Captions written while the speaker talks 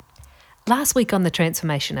Last week on The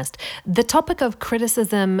Transformationist, the topic of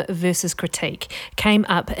criticism versus critique came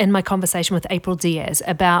up in my conversation with April Diaz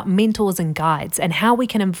about mentors and guides and how we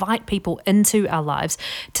can invite people into our lives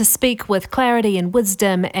to speak with clarity and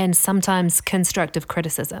wisdom and sometimes constructive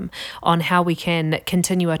criticism on how we can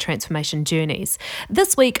continue our transformation journeys.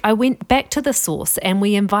 This week, I went back to the source and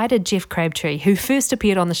we invited Jeff Crabtree, who first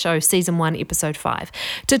appeared on the show Season 1, Episode 5,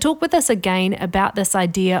 to talk with us again about this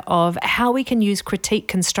idea of how we can use critique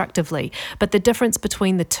constructively, but the difference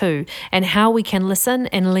between the two and how we can listen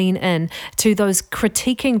and lean in to those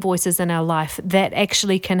critiquing voices in our life that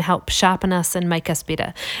actually can help sharpen us and make us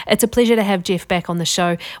better. It's a pleasure to have Jeff back on the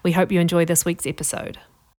show. We hope you enjoy this week's episode.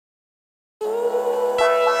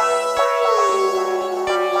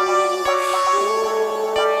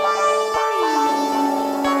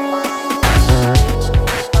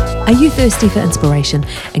 Are you thirsty for inspiration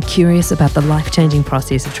and curious about the life-changing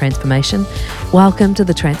process of transformation? Welcome to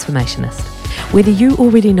The Transformationist. Whether you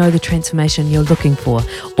already know the transformation you're looking for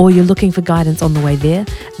or you're looking for guidance on the way there,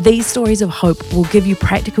 these stories of hope will give you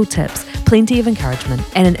practical tips, plenty of encouragement,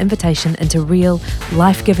 and an invitation into real,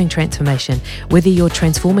 life-giving transformation, whether you're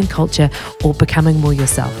transforming culture or becoming more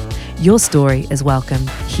yourself. Your story is welcome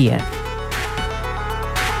here.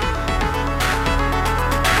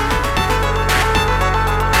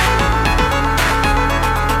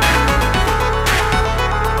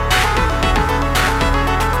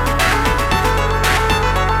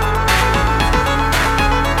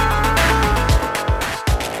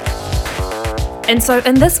 And so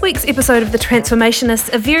in this week's episode of The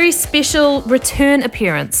Transformationist, a very special return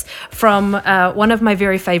appearance from one of my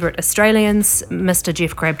very favourite Australians, Mr.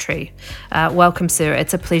 Jeff Crabtree. Welcome, sir.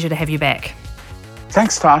 It's a pleasure to have you back.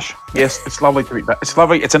 Thanks, Tash. Yes, it's lovely to be back. It's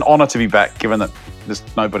lovely. It's an honour to be back, given that there's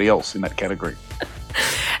nobody else in that category.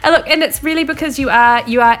 Look, and it's really because you are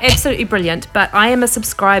absolutely brilliant, but I am a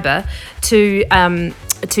subscriber to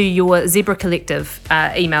your Zebra Collective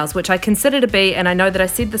emails, which I consider to be, and I know that I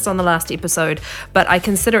said this on the last episode, but I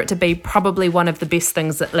consider it to be probably one of the best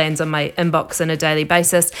things that lands on my inbox on a daily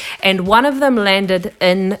basis. And one of them landed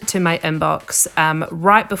into my inbox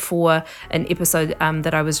right before an episode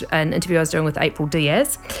an interview I was doing with April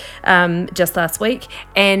Diaz just last week,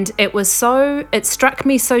 and it struck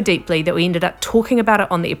me so deeply that we ended up talking about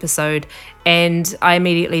it on the episode, and I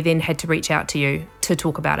immediately then had to reach out to you to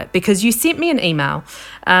talk about it because you sent me an email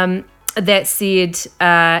that said,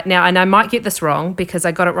 now, and I might get this wrong because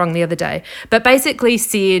I got it wrong the other day, but basically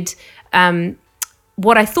said,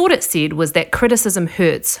 what I thought it said was that criticism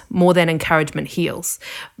hurts more than encouragement heals,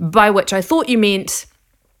 by which I thought you meant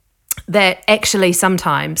that actually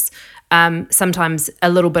sometimes a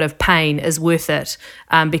little bit of pain is worth it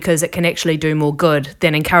because it can actually do more good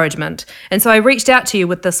than encouragement. And so I reached out to you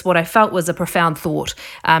with this, what I felt was a profound thought,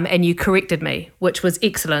 and you corrected me, which was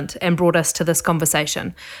excellent and brought us to this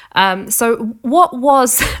conversation. So what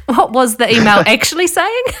was the email actually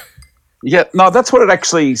saying? Yeah, no, that's what it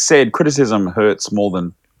actually said. Criticism hurts more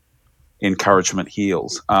than encouragement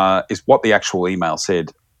heals, is what the actual email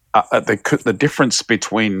said. The difference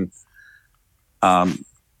between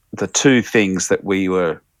the two things that we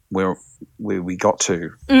got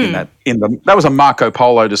to that was a Marco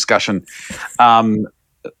Polo discussion,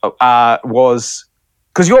 was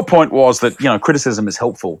because your point was that criticism is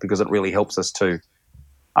helpful because it really helps us to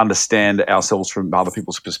understand ourselves from other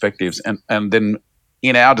people's perspectives, and then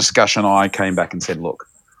in our discussion I came back and said, look,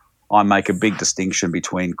 I make a big distinction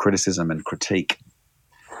between criticism and critique.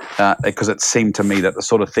 Because it seemed to me that the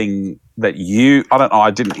sort of thing that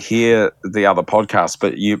I didn't hear the other podcast,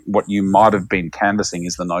 but what you might have been canvassing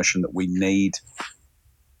is the notion that we need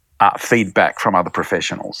feedback from other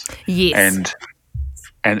professionals. Yes.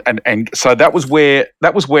 And so that was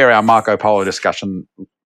where our Marco Polo discussion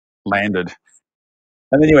landed.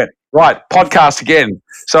 And then you went, right, podcast again.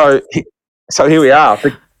 So here we are.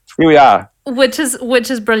 Which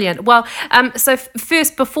is brilliant. Well, so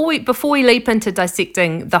first, before we leap into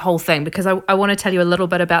dissecting the whole thing, because I want to tell you a little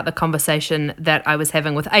bit about the conversation that I was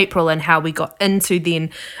having with April and how we got into then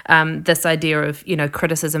this idea of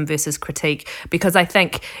criticism versus critique, because I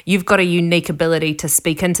think you've got a unique ability to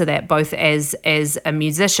speak into that, both as a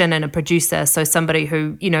musician and a producer, so somebody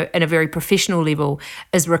who in a very professional level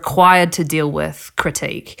is required to deal with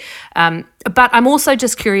critique. But I'm also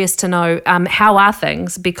just curious to know how are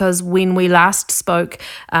things, because when we last spoke,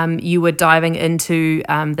 you were diving into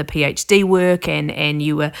the PhD work and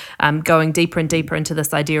you were going deeper and deeper into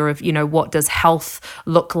this idea of, what does health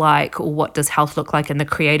look like, or what does health look like in the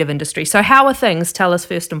creative industry. So how are things? Tell us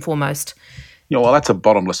first and foremost. Well, that's a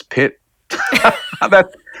bottomless pit.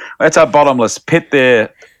 That's a bottomless pit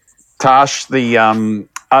there, Tash.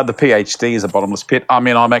 The PhD is a bottomless pit. I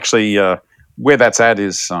mean, I'm actually where that's at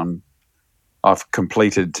is I've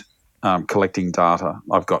completed collecting data.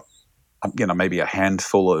 I've got maybe a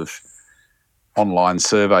handful of online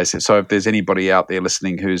surveys. So if there's anybody out there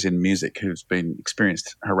listening who's in music who's been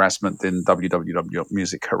experienced harassment, then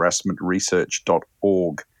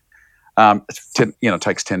www.musicharassmentresearch.org.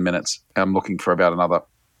 Takes 10 minutes. I'm looking for about another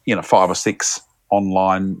 5 or 6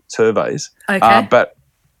 online surveys. Okay. But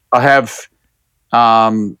I have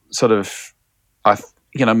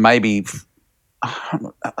maybe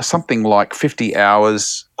something like 50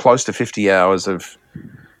 hours, close to 50 hours of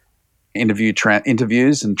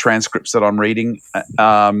interviews and transcripts that I'm reading.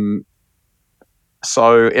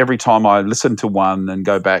 So every time I listen to one and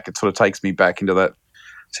go back, it sort of takes me back into that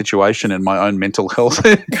situation, and my own mental health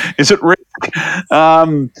is at risk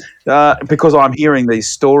because I'm hearing these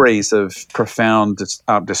stories of profound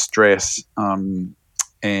distress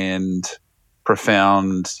and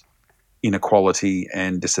profound inequality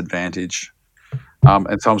and disadvantage.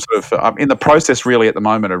 And so I'm in the process really at the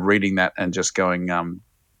moment of reading that and just going, trying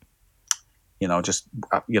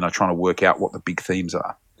to work out what the big themes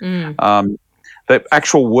are. The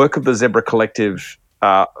actual work of the Zebra Collective,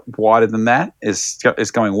 wider than that, is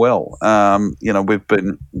going well. We've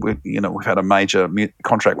had a major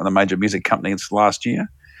contract with a major music company this last year,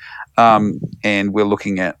 and we're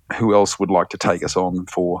looking at who else would like to take us on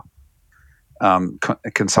for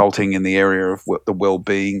consulting in the area of the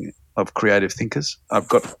well-being of creative thinkers. I've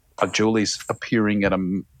got Julie's appearing at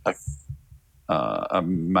a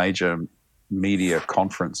major media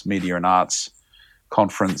and arts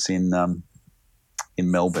conference in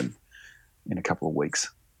Melbourne in a couple of weeks.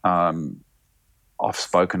 I've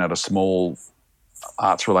spoken at a small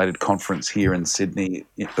arts-related conference here in Sydney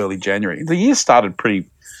in early January. The year started pretty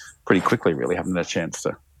quickly, really. Haven't had a chance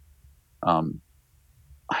to.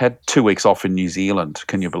 I had 2 weeks off in New Zealand.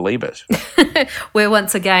 Can you believe it? where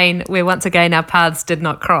once again our paths did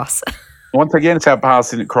not cross. Once again, it's our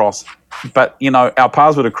paths didn't cross. But, our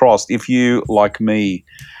paths would have crossed if you, like me,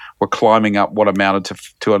 were climbing up what amounted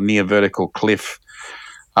to a near vertical cliff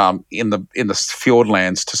in the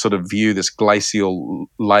Fiordlands to sort of view this glacial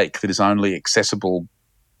lake that is only accessible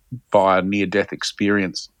by a near-death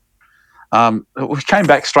experience. We came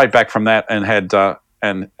straight back from that and had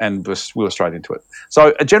we were straight into it.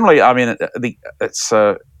 So generally, I mean, it's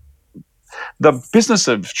the business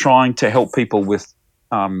of trying to help people with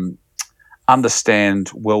understand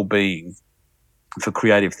well-being for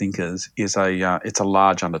creative thinkers is it's a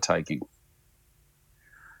large undertaking.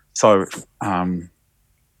 So I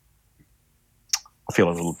feel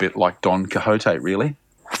a little bit like Don Quixote, really.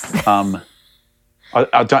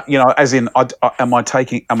 I don't, as in, am I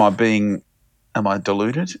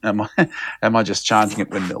deluded? Am I just charging at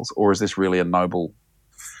windmills, or is this really a noble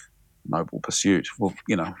pursuit? Well,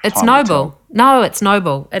 it's noble. No, it's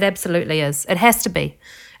noble. It absolutely is. It has to be.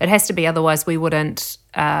 It has to be. Otherwise, we wouldn't.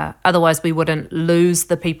 We wouldn't lose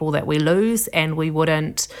the people that we lose, and we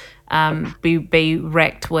wouldn't be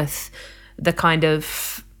racked with the kind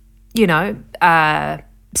of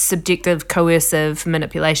subjective, coercive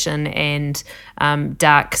manipulation and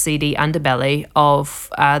dark, seedy underbelly of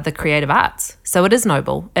the creative arts. So it is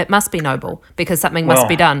noble. It must be noble because something must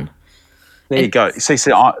be done. There you go.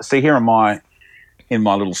 See here am I in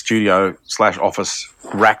my little studio / office,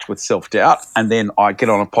 racked with self-doubt, and then I get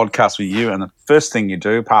on a podcast with you, and the first thing you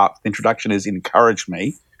do, part introduction, is encourage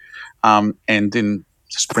me, and then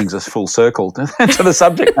just brings us full circle to the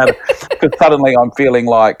subject matter, because suddenly I'm feeling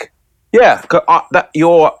like, your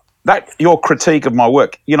critique of my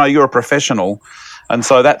work, you're a professional, and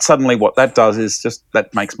so that suddenly what that does is just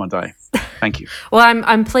that makes my day. Thank you. Well,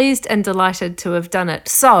 I'm pleased and delighted to have done it.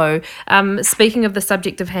 So, speaking of the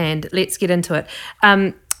subject of hand, let's get into it.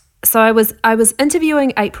 So I was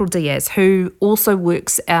interviewing April Diaz, who also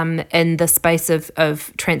works in the space of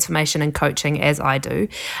transformation and coaching as I do,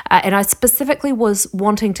 and I specifically was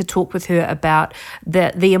wanting to talk with her about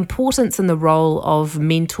the importance and the role of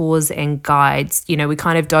mentors and guides. We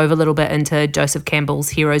kind of dove a little bit into Joseph Campbell's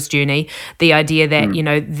hero's journey, the idea that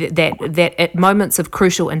that at moments of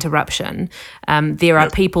crucial interruption, there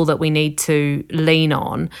are people that we need to lean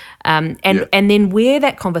on, and then where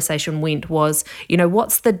that conversation went was,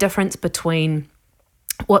 what's the difference between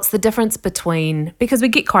because we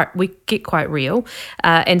get quite real,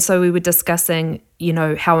 and so we were discussing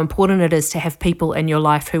how important it is to have people in your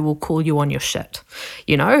life who will call you on your shit,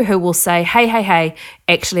 who will say, hey,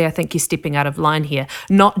 actually I think you're stepping out of line here,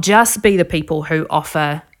 not just be the people who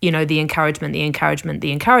offer the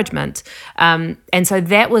encouragement, and so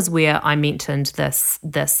that was where I mentioned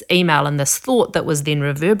this email and this thought that was then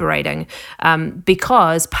reverberating,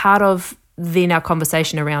 because part of then our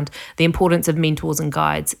conversation around the importance of mentors and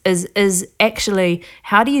guides is actually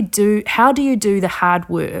how do you do the hard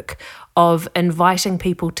work of inviting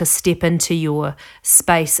people to step into your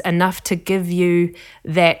space enough to give you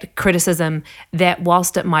that criticism that,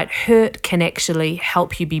 whilst it might hurt, can actually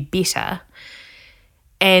help you be better.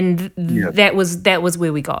 And that was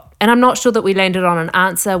where we got. And I'm not sure that we landed on an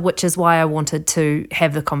answer, which is why I wanted to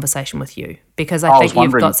have the conversation with you, because I think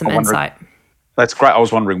you've got some insight. That's great. I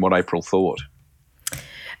was wondering what April thought.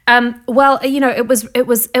 Well,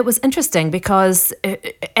 it was interesting because,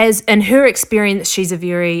 as in her experience, she's a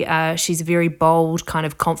very bold, kind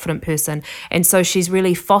of confident person, and so she's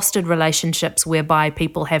really fostered relationships whereby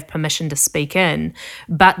people have permission to speak in,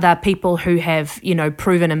 but they're people who have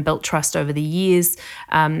proven and built trust over the years,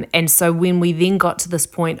 and so when we then got to this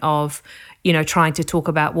point of trying to talk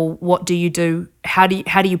about, well, what do you do? How do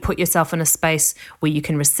you put yourself in a space where you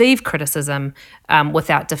can receive criticism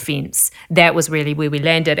without defense? That was really where we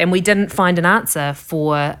landed, and we didn't find an answer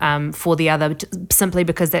for the other, simply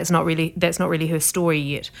because that's not really her story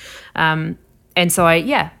yet. And so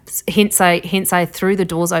hence I threw the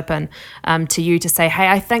doors open to you to say, hey,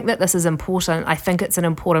 I think that this is important. I think it's an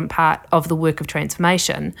important part of the work of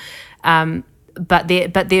transformation. But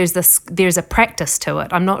there's a practice to it.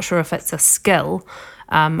 I'm not sure if it's a skill.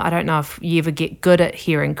 I don't know if you ever get good at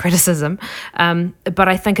hearing criticism, but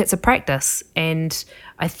I think it's a practice, and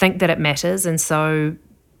I think that it matters. And so,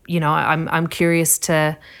 I'm curious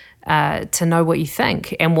to know what you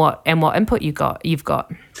think and what input you've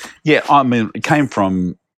got. Yeah, I mean, it came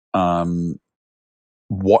from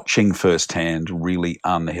watching firsthand really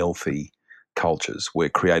unhealthy cultures where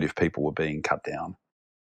creative people were being cut down.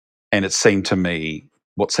 And what seemed to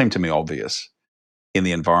me obvious in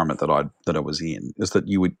the environment that I was in is that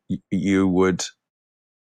you would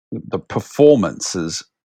the performances,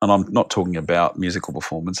 and I'm not talking about musical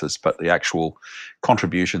performances, but the actual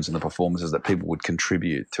contributions and the performances that people would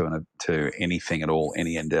contribute to anything at all,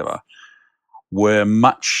 any endeavor, were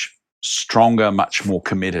much stronger, much more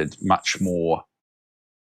committed, much more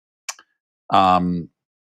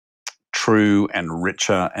true and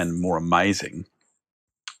richer and more amazing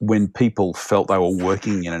when people felt they were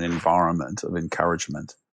working in an environment of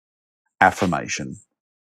encouragement, affirmation,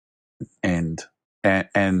 and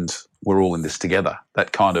we're all in this together.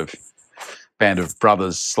 That kind of band of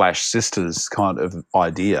brothers/sisters kind of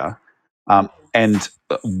idea. And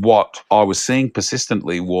what I was seeing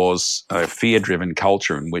persistently was a fear-driven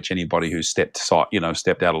culture in which anybody who stepped out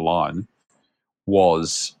of line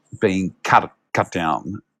was being cut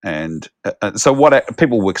down. And so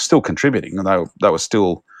people were still contributing, and they were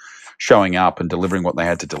still showing up and delivering what they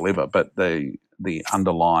had to deliver, but their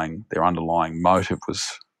underlying motive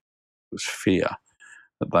was fear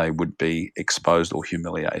that they would be exposed or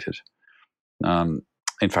humiliated. In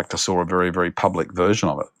fact, I saw a very, very public version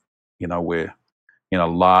of it, where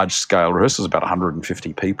large scale rehearsals, about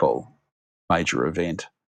 150 people, major event,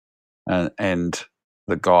 and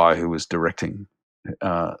the guy who was directing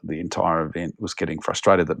the entire event was getting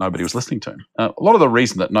frustrated that nobody was listening to him. A lot of the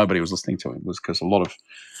reason that nobody was listening to him was because a lot of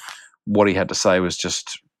what he had to say was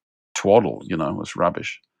just twaddle, was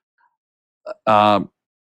rubbish, and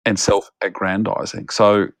self-aggrandizing.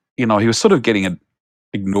 So, he was sort of getting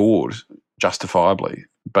ignored justifiably,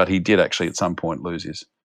 but he did actually at some point lose his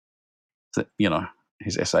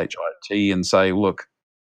SHIT and say, look,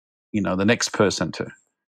 the next person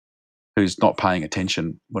who's not paying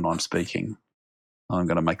attention when I'm speaking, I'm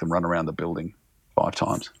going to make them run around the building 5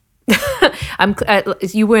 times.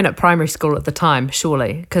 You weren't at primary school at the time,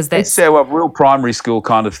 surely, because that's a real primary school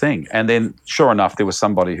kind of thing. And then, sure enough, there was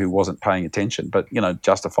somebody who wasn't paying attention, but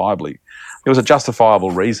justifiably, there was a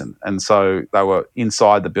justifiable reason. And so they were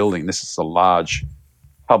inside the building. This is a large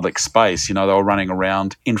public space. They were running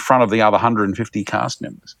around in front of the other 150 cast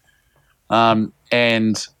members.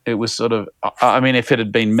 And it was sort of, if it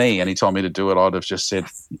had been me and he told me to do it, I'd have just said,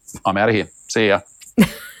 I'm out of here. See ya.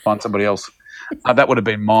 Find somebody else. That would have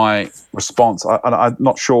been my response. I'm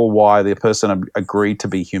not sure why the person agreed to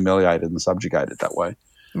be humiliated and subjugated that way.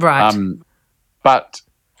 Right. But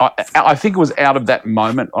I think it was out of that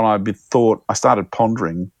moment, and I started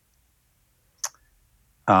pondering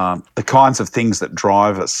the kinds of things that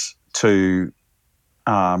drive us to,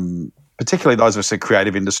 particularly those of us in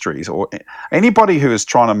creative industries, or anybody who is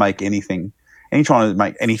trying to make anything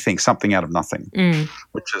something out of nothing,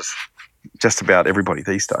 which is just about everybody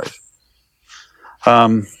these days.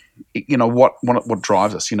 What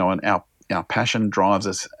drives us, and our passion drives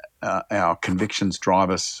us, our convictions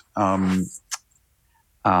drive us, and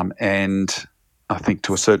I think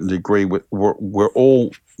to a certain degree we're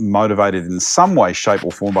all motivated in some way, shape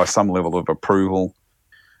or form by some level of approval,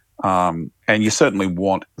 And you certainly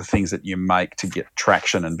want the things that you make to get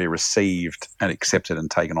traction and be received and accepted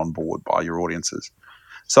and taken on board by your audiences.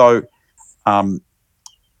 So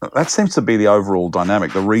that seems to be the overall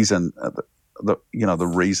dynamic. The reason, the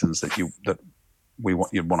reasons that you'd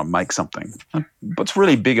want to make something. And what's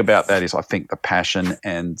really big about that is, I think, the passion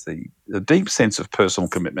and the deep sense of personal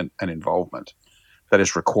commitment and involvement that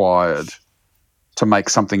is required to make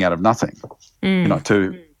something out of nothing.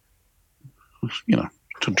 To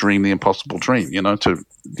dream the impossible dream.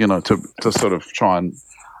 To sort of try and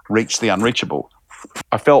reach the unreachable.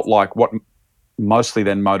 I felt like what mostly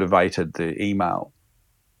then motivated the email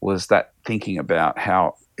was that thinking about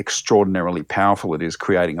how extraordinarily powerful it is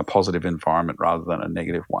creating a positive environment rather than a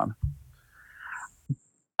negative one.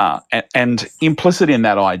 And implicit in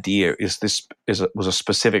that idea was a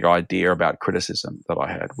specific idea about criticism that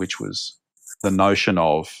I had, which was the notion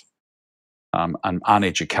of an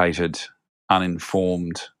uneducated,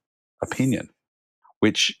 uninformed opinion,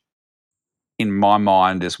 which in my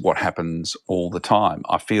mind is what happens all the time.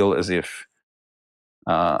 I feel as if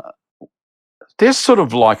there's sort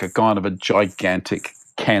of like a kind of a gigantic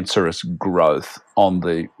cancerous growth on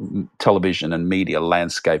the television and media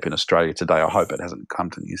landscape in Australia today. I hope it hasn't come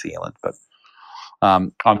to New Zealand, but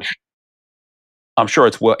I'm sure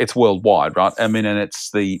it's worldwide, right? I mean, and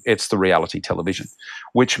it's the reality television,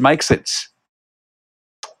 which makes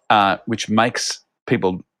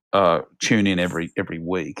people tune in every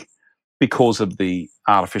week because of the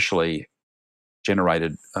artificially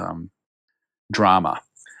generated drama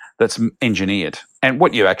that's engineered. And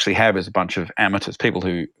what you actually have is a bunch of amateurs, people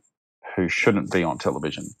who shouldn't be on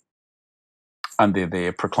television, and they're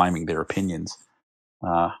there proclaiming their opinions,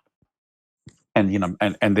 and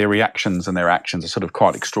their reactions and their actions are sort of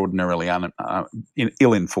quite extraordinarily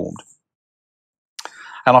ill-informed.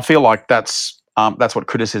 And I feel like that's what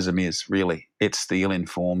criticism is, really. It's the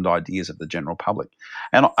ill-informed ideas of the general public.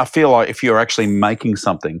 And I feel like if you're actually making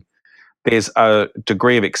something, there's a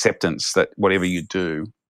degree of acceptance that whatever you do,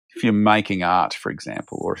 if you're making art, for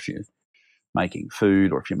example, or if you're making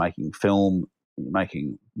food, or if you're making film, you're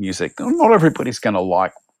making music, not everybody's going to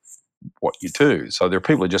like what you do. So there are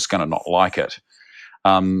people who are just going to not like it.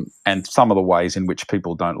 And some of the ways in which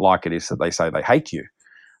people don't like it is that they say they hate you.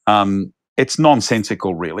 It's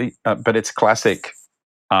nonsensical, really, but it's classic.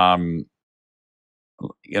 It's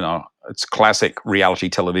classic reality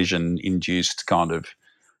television induced kind of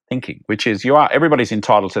thinking, which is everybody's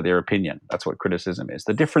entitled to their opinion. That's what criticism is.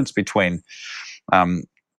 The difference between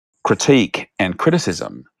critique and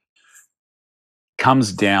criticism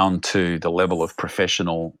comes down to the level of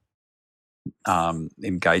professional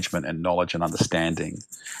engagement and knowledge and understanding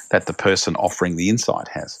that the person offering the insight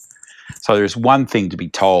has. So there's one thing to be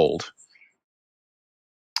told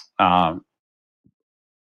let's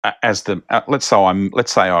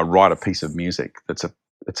say I write a piece of music that's a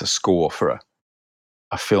score for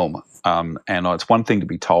a film, and it's one thing to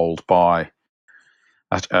be told by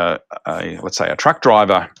let's say a truck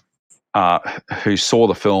driver who saw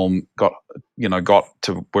the film, got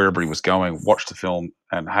to wherever he was going, watched the film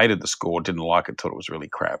and hated the score, didn't like it, thought it was really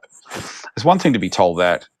crap. There's one thing to be told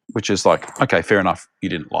that, which is like, okay, fair enough, you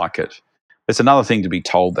didn't like it. There's another thing to be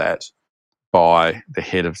told that by the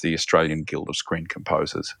head of the Australian Guild of Screen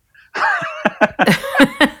Composers.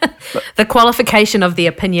 The qualification of the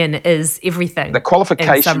opinion is everything. The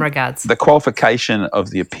qualification, in some regards. The qualification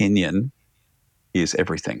of the opinion is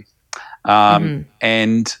everything. And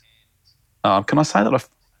can I say that I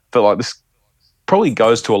feel like this probably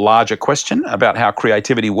goes to a larger question about how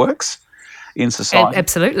creativity works in society?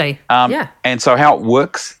 Absolutely. Yeah. And so how it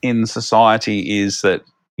works in society is that,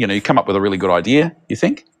 you come up with a really good idea, you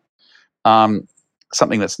think,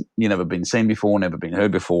 something that's never been seen before, never been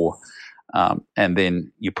heard before, and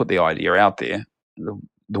then you put the idea out there.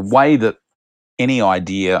 The way that any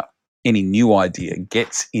new idea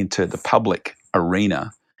gets into the public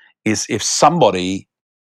arena is if somebody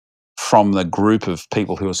from the group of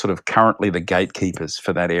people who are sort of currently the gatekeepers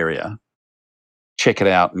for that area check it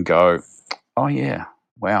out and go, oh yeah,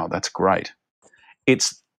 wow, that's great.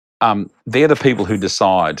 It's they're the people who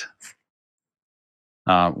decide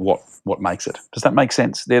what makes it. Does that make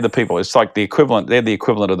sense? They're the people. It's like the equivalent. They're the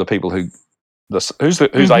equivalent of the people who's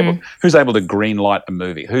able to green light a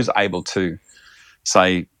movie. Who's able to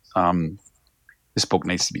say this book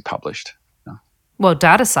needs to be published. Well,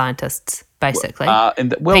 data scientists, basically.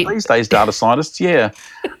 These days, data scientists, yeah.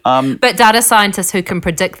 But data scientists who can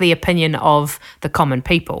predict the opinion of the common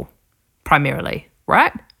people, primarily,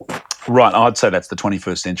 right? Right. I'd say that's the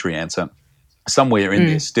 21st century answer. Somewhere in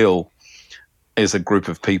there still is a group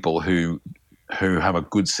of people who have a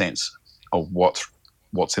good sense of what's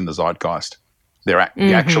in the zeitgeist. They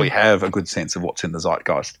actually have a good sense of what's in the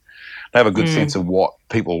zeitgeist. They have a good sense of what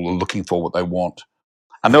people are looking for, what they want,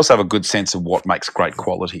 and they also have a good sense of what makes great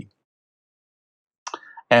quality.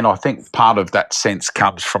 And I think part of that sense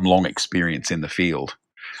comes from long experience in the field,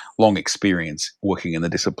 long experience working in the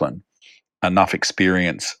discipline, enough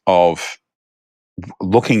experience of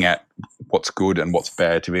looking at what's good and what's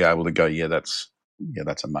bad to be able to go, that's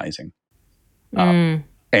amazing. And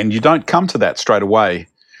you don't come to that straight away.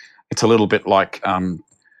 It's a little bit like,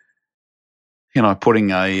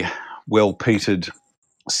 putting a well-peated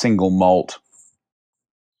single malt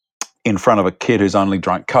in front of a kid who's only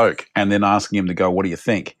drunk Coke and then asking him to go, what do you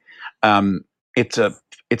think? It's a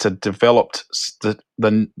developed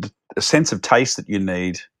the sense of taste that you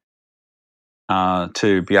need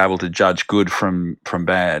to be able to judge good from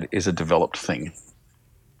bad is a developed thing.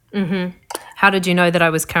 Mm-hmm. How did you know that I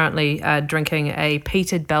was currently drinking a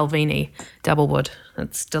peated Balvenie double wood?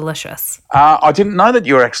 It's delicious. I didn't know that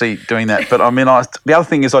you were actually doing that, but I mean, the other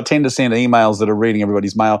thing is I tend to send emails that are reading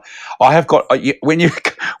everybody's mail. I have got when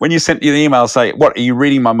you sent the email, say, "What are you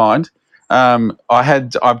reading my mind?" I've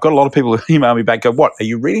got a lot of people who email me back, go, "What are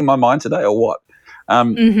you reading my mind today, or what?"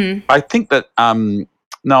 I think that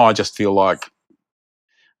no, I just feel like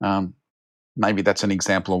maybe that's an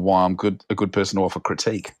example of why I'm a good person to offer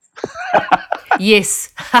critique. Yes.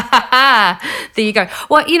 There you go.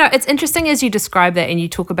 Well, it's interesting as you describe that and you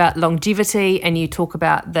talk about longevity and you talk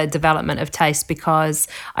about the development of taste, because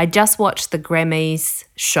I just watched the Grammys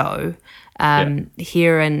show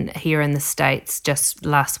here in the States just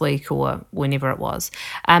last week or whenever it was.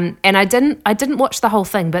 And I didn't watch the whole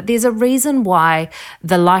thing, but there's a reason why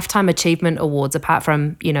the Lifetime Achievement Awards, apart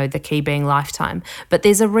from, the key being lifetime, but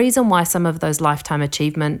there's a reason why some of those Lifetime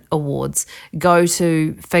Achievement Awards go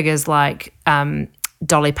to figures like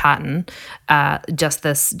Dolly Parton.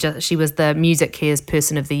 She was the Music Cares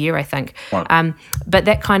Person of the Year, I think. Wow. But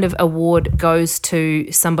that kind of award goes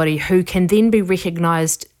to somebody who can then be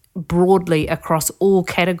recognised broadly across all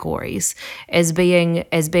categories as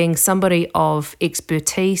being somebody of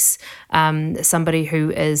expertise, somebody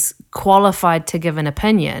who is qualified to give an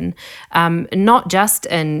opinion, not just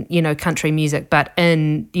in country music, but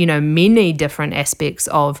in many different aspects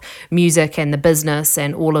of music and the business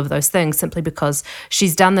and all of those things, simply because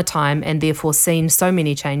she's done the time and therefore seen so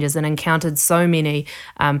many changes and encountered so many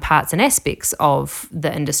parts and aspects of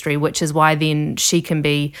the industry, which is why then she can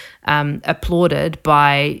be applauded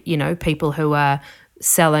by people who are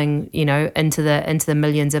selling into the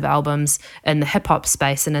millions of albums in the hip hop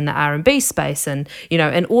space and in the R&B space and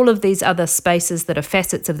in all of these other spaces that are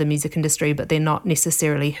facets of the music industry, but they're not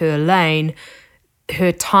necessarily her lane.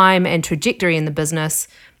 Her time and trajectory in the business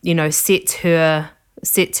sets her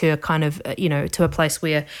kind of to a place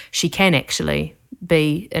where she can actually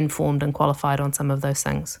be informed and qualified on some of those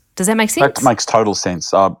things. Does that make sense? That makes total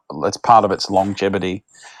sense. It's part of its longevity.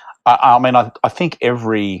 I mean, I think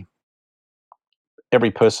every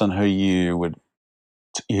person who you would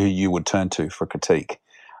turn to for critique,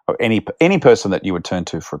 or any person that you would turn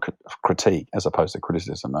to for critique as opposed to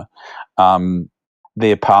criticism,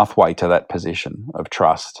 their pathway to that position of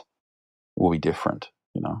trust will be different,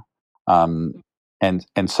 and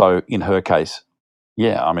so in her case,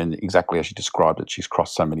 I mean, exactly as you described it, she's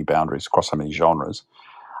crossed so many boundaries, crossed so many genres,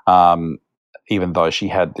 even though she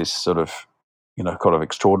had this sort of kind of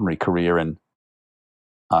extraordinary career in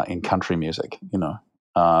country music.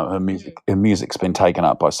 Her music's been taken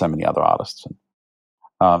up by so many other artists,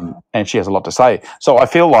 and she has a lot to say. So I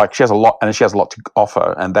feel like she has a lot, and she has a lot to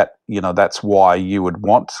offer, and that that's why you would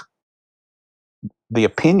want the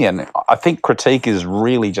opinion. I think critique is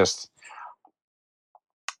really just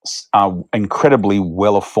incredibly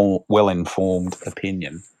well-informed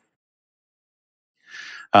opinion,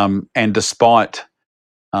 and despite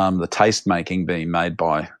the taste making being made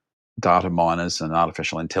by data miners and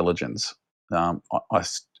artificial intelligence, I'm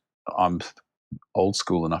old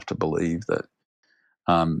school enough to believe that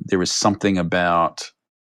there is something about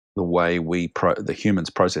the way the humans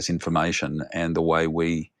process information and the way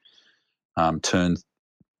we turn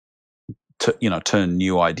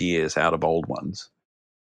new ideas out of old ones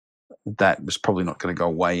that was probably not going to go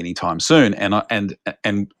away anytime soon. And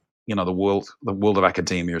the world of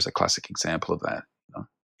academia is a classic example of that.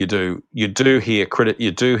 You do hear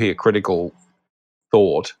critical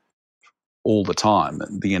thought all the time.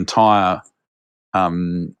 The entire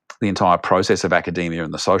process of academia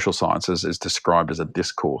and the social sciences is described as a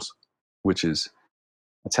discourse,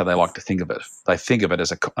 that's how they like to think of it. They think of it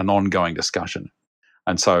as an ongoing discussion.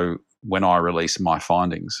 And so when I release my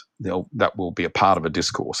findings, that will be a part of a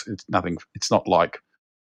discourse. It's not like,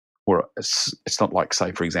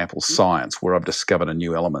 say, for example, science, where I've discovered a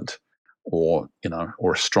new element. or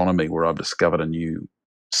astronomy, where I've discovered a new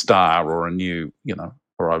star or a new,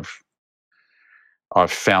 or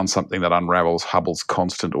I've found something that unravels Hubble's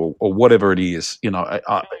constant, or whatever it is. In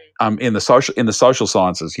the social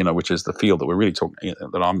sciences, which is the field that we're really talking,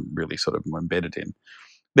 that I'm really sort of embedded in.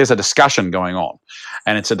 There's a discussion going on,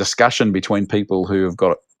 and it's a discussion between people who have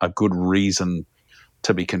got a good reason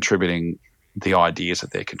to be contributing the ideas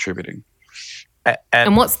that they're contributing.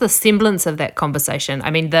 And what's the semblance of that conversation?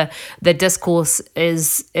 I mean, the discourse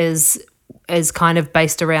is kind of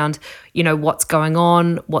based around, what's going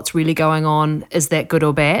on, what's really going on, is that good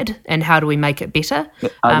or bad, and how do we make it better?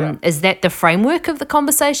 Is that the framework of the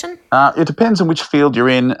conversation? It depends on which field you're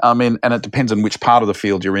in. And it depends on which part of the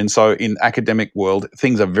field you're in. So in academic world,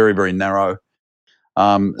 things are very, very narrow.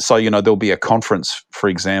 So, there'll be a conference, for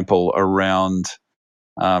example, around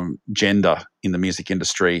gender in the music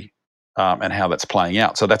industry, and how that's playing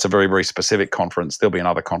out. So that's a very, very specific conference. There'll be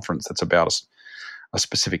another conference that's about a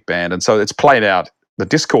specific band. And so it's played out. The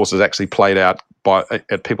discourse is actually played out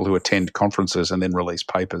at people who attend conferences and then release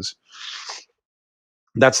papers.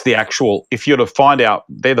 That's the actual. If you're to find out,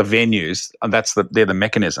 they're the venues, and they're the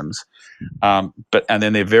mechanisms. And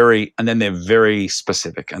then they're very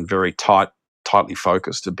specific and very tightly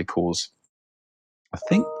focused, because I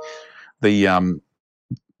think the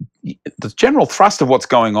general thrust of what's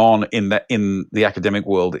going on in the academic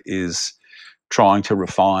world is trying to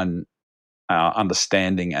refine our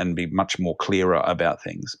understanding and be much more clearer about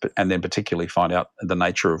things, and then particularly find out the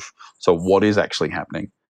nature of what is actually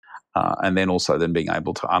happening, and then also then being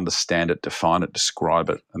able to understand it, define it, describe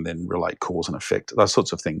it, and then relate cause and effect, those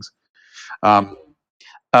sorts of things. But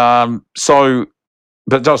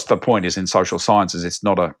just the point is, in social sciences, it's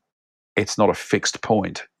not a fixed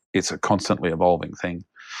point. It's a constantly evolving thing.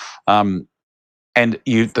 And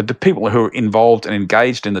the people who are involved and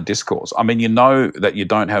engaged in the discourse, I mean, that you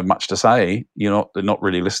don't have much to say. They're not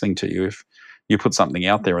really listening to you if you put something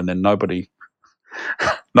out there and then nobody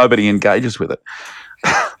engages with it.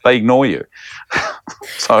 They ignore you.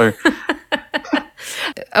 So.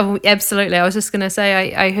 Oh, absolutely. I was just going to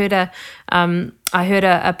say, I heard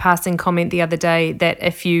a passing comment the other day that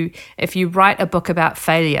if you write a book about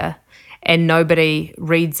failure and nobody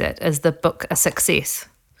reads it, is the book a success?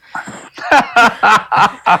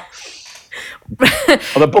 Well,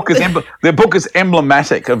 the book is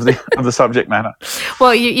emblematic of the subject matter.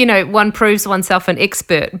 Well, one proves oneself an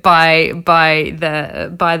expert by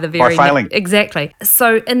the very failing. Exactly.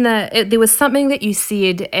 So there was something that you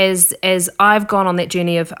said as I've gone on that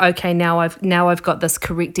journey of, okay, now I've got this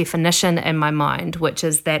correct definition in my mind, which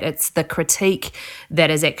is that it's the critique that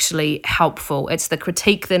is actually helpful. It's the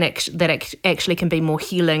critique that actually can be more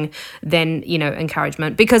healing than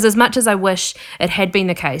encouragement. Because as much as I wish it had been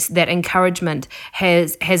the case that encouragement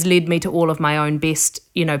has led me to all of my own best,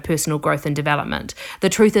 personal growth and development, the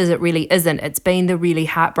truth is it really isn't. It's been the really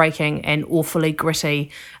heartbreaking and awfully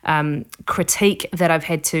gritty critique that I've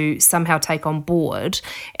had to somehow take on board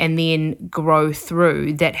and then grow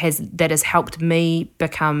through that has helped me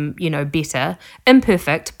become, better,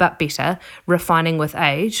 imperfect but better, refining with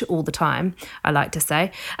age all the time, I like to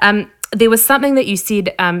say. There was something that you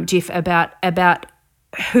said, Jeff, about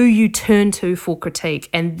who you turn to for critique,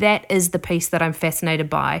 and that is the piece that I'm fascinated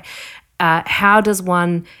by. How does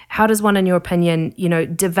one, in your opinion,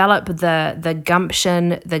 develop the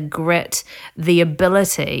gumption, the grit, the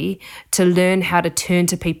ability to learn how to turn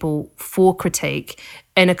to people for critique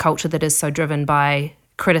in a culture that is so driven by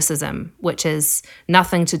criticism, which is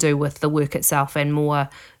nothing to do with the work itself and more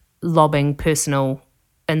lobbing personal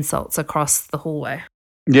insults across the hallway?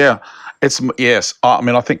 Yeah, yes. I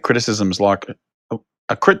mean, I think criticism is like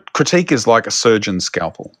a critique is like a surgeon's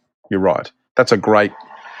scalpel. You're right. That's a great.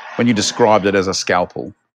 When you described it as a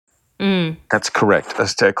scalpel, that's correct.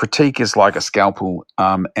 A critique is like a scalpel,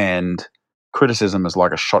 and criticism is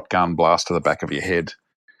like a shotgun blast to the back of your head.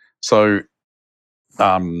 So,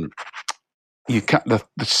 the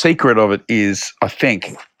secret of it is, I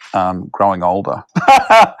think, growing older,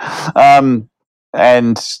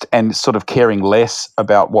 and sort of caring less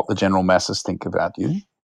about what the general masses think about you,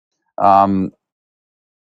 and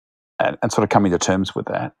sort of coming to terms with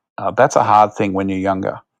that. That's a hard thing when you're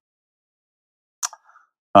younger.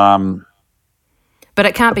 But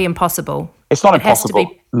it can't be impossible. It's not impossible.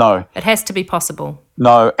 No. It has to be possible.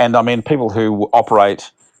 No, and I mean, people who operate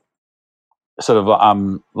sort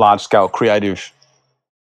of large-scale creative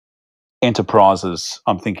enterprises,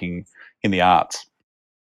 I'm thinking in the arts,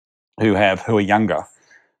 who are younger,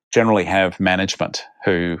 generally have management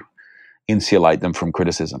who insulate them from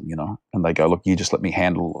criticism, and they go, look, you just let me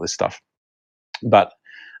handle all this stuff. But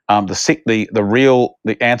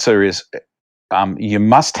the answer is you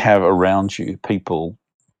must have around you people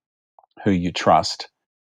who you trust,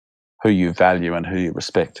 who you value, and who you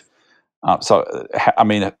respect. I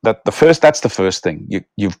mean, that's the first thing.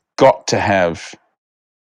 You've got to have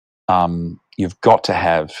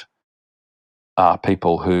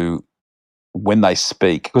people who, when they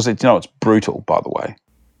speak, because it's brutal, by the way.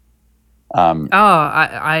 I'm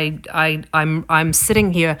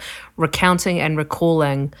sitting here recounting and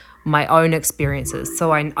recalling my own experiences,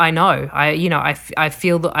 so I know I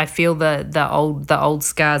feel the old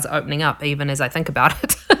scars opening up even as I think about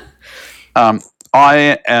it.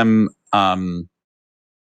 I am.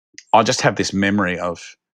 I just have this memory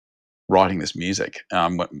of writing this music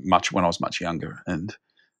much when I was much younger, and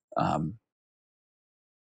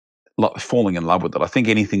falling in love with it. I think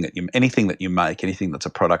anything that you make, anything that's a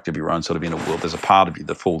product of your own sort of inner world, there's a part of you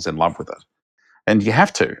that falls in love with it, and you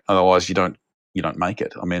have to, otherwise you don't make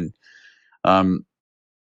it. I mean,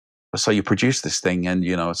 so you produce this thing, and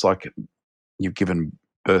it's like you've given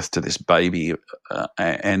birth to this baby,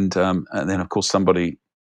 and then of course somebody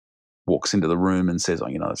walks into the room and says, "Oh,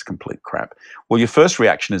 that's complete crap." Well, your first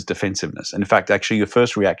reaction is defensiveness. And in fact, actually, your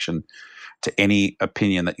first reaction to any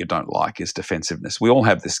opinion that you don't like is defensiveness. We all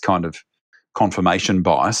have this kind of confirmation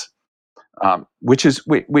bias, which is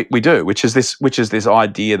we do, which is this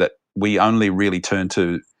idea that we only really turn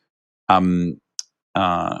to,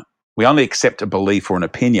 we only accept a belief or an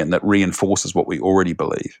opinion that reinforces what we already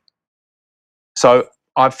believe. So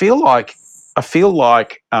I feel like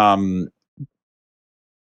the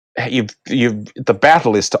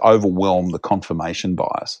battle is to overwhelm the confirmation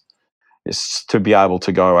bias. Is to be able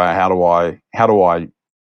to go, how do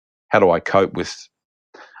I cope with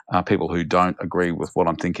people who don't agree with what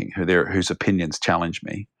I'm thinking, whose opinions challenge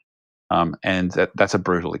me, and that's a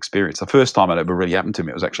brutal experience. The first time it ever really happened to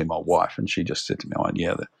me, it was actually my wife, and she just said to me, "Oh,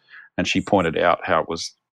 yeah," and she pointed out how it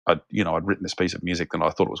was. I'd written this piece of music and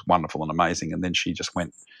I thought it was wonderful and amazing, and then she just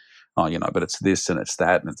went, "Oh, but it's this and it's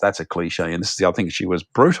that, and that's a cliche." And this is the other thing. She was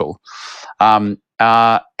brutal. And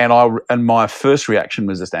my first reaction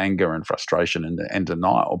was just anger and frustration and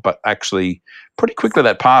denial. But actually, pretty quickly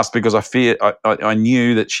that passed, because I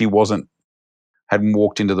knew that she hadn't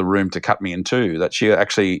walked into the room to cut me in two. That she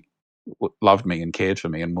actually loved me and cared for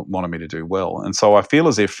me and wanted me to do well. And so I feel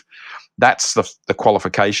as if that's the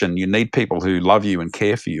qualification. You need people who love you and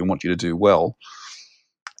care for you and want you to do well.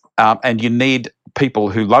 And you need people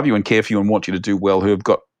who love you and care for you and want you to do well, who've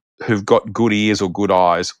got good ears or good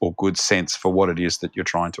eyes or good sense for what it is that you're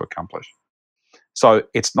trying to accomplish. So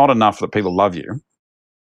it's not enough that people love you,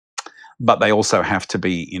 but they also have to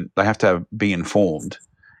be informed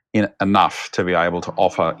enough to be able to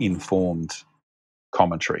offer informed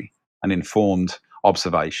commentary and informed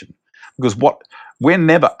observation. Because we're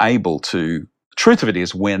never able to. The truth of it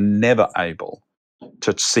is, we're never able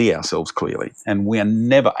to see ourselves clearly, and we're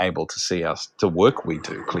never able to see the work we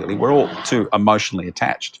do clearly. We're all too emotionally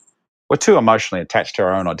attached. We're too emotionally attached to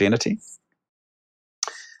our own identity.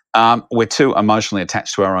 We're too emotionally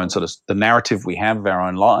attached to our own sort of the narrative we have of our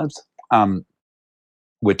own lives.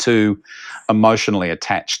 We're too emotionally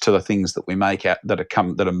attached to the things that we make out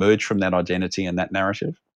that emerge from that identity and that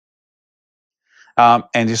narrative. And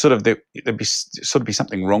there'd be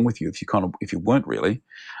something wrong with you if you weren't really.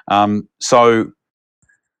 So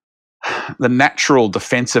the natural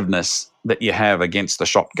defensiveness that you have against the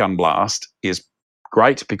shotgun blast is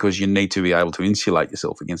great, because you need to be able to insulate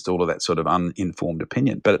yourself against all of that sort of uninformed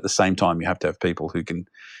opinion. But at the same time, you have to have people who can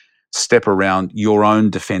step around your own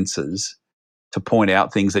defenses to point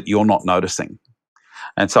out things that you're not noticing.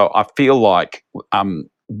 And so I feel like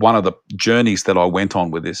one of the journeys that I went on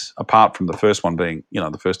with this, apart from the first one being,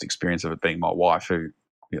 the first experience of it being my wife, who,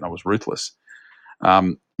 was ruthless.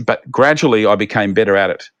 But gradually I became better at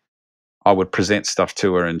it. I would present stuff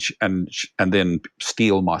to her and then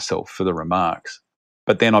steel myself for the remarks.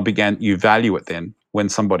 But then you value it then when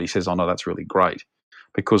somebody says, "Oh no, that's really great,"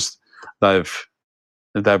 because they've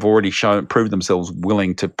already proved themselves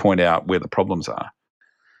willing to point out where the problems are.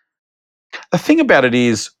 The thing about it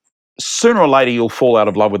is, sooner or later you'll fall out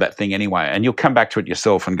of love with that thing anyway, and you'll come back to it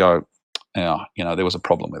yourself and go, "Oh, there was a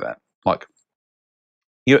problem with that." Like,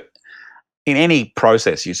 in any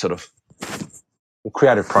process, you sort of,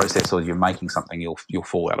 creative process, or you're making something, you'll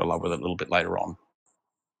fall out of love with it a little bit later on.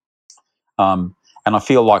 And I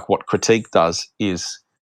feel like what critique does is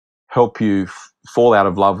help you fall out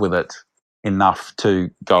of love with it enough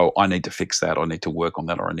to go, "I need to fix that, I need to work on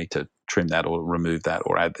that, or I need to trim that, or remove that,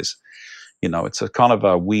 or add this." It's a kind of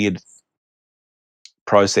a weird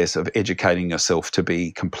process of educating yourself to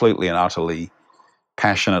be completely and utterly,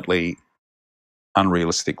 passionately,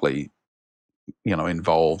 unrealistically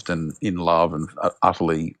involved and in love and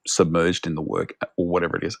utterly submerged in the work or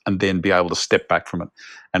whatever it is, and then be able to step back from it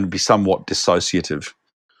and be somewhat dissociative,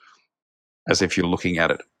 as if you're looking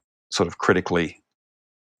at it sort of critically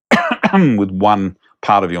with one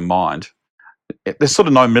part of your mind. There's sort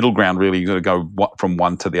of no middle ground, really. You've got to go from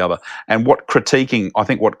one to the other. And what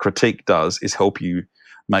critique does is help you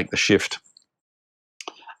make the shift.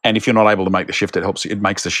 And if you're not able to make the shift, it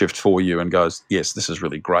makes the shift for you and goes, yes, this is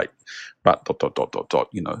really great, but ...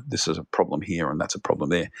 this is a problem here and that's a problem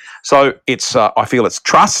there. So it's, I feel it's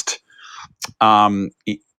trust, and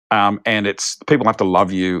it's, people have to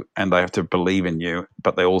love you and they have to believe in you,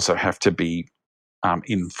 but they also have to be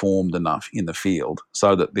informed enough in the field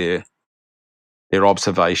so that their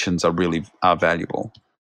observations are valuable,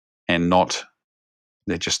 and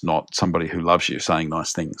they're just not somebody who loves you saying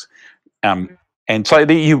nice things. And so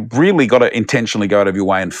you've really got to intentionally go out of your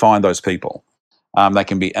way and find those people. They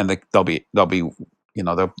can be, and they'll be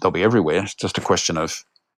everywhere. It's just a question of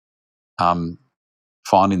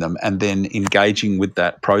finding them and then engaging with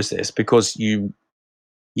that process, because you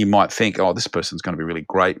might think, oh, this person's going to be really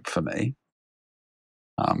great for me,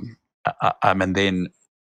 and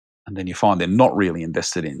then you find they're not really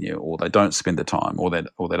invested in you, or they don't spend the time, or they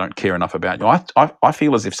don't care enough about you. I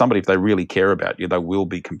feel as if if they really care about you, they will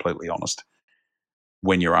be completely honest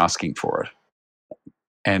when you're asking for it,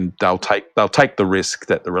 and they'll take the risk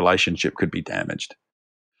that the relationship could be damaged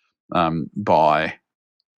by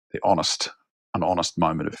an honest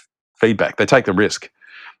moment of feedback. They take the risk.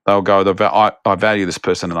 They'll go, I value this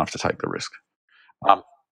person enough to take the risk.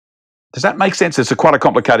 Does that make sense? It's quite a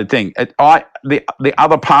complicated thing. The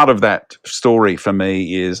other part of that story for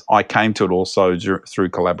me is I came to it also through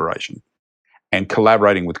collaboration and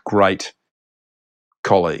collaborating with great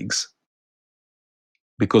colleagues,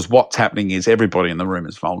 because what's happening is everybody in the room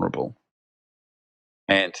is vulnerable.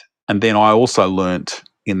 And then I also learnt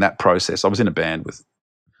in that process, I was in a band with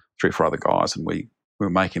 3 or 4 other guys, and we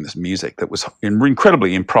were making this music that was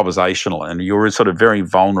incredibly improvisational, and you were sort of very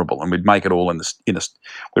vulnerable, and we'd make it all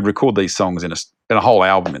we'd record these songs in a whole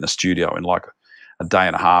album in a studio in like a day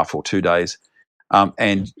and a half or 2 days.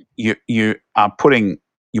 And you are putting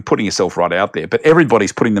yourself right out there, but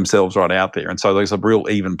everybody's putting themselves right out there. And so there's a real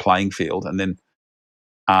even playing field. And then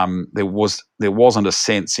there wasn't a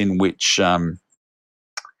sense in which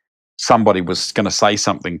somebody was going to say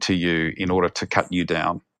something to you in order to cut you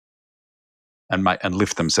down and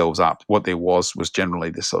lift themselves up. What there was generally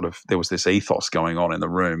there was this ethos going on in the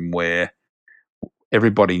room where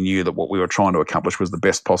everybody knew that what we were trying to accomplish was the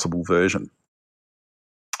best possible version.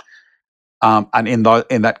 And in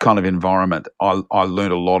that kind of environment, I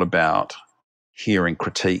learned a lot about hearing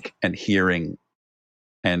critique and hearing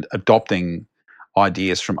and adopting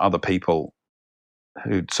ideas from other people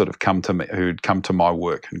who'd sort of come to me, who'd come to my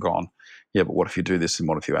work and gone, yeah, but what if you do this, and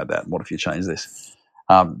what if you add that, and what if you change this?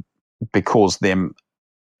 Because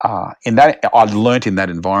I learnt in that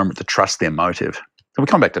environment to trust their motive. So we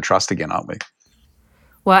come back to trust again, aren't we?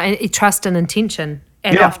 Well, trust and intention.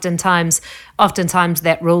 And Yeah. oftentimes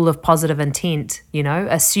that rule of positive intent,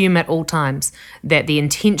 assume at all times that the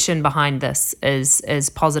intention behind this is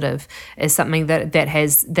positive, is something that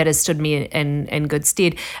has stood me in good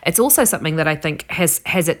stead. It's also something that I think has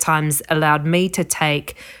at times allowed me to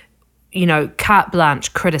take, carte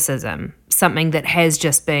blanche criticism, something that has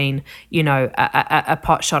just been, a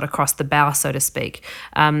pot shot across the bow, so to speak,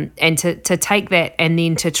 and to take that and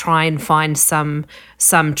then to try and find some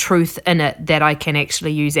truth in it that I can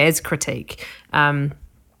actually use as critique,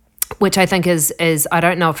 which I think is I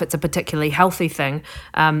don't know if it's a particularly healthy thing,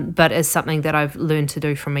 but is something that I've learned to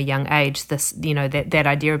do from a young age. This, that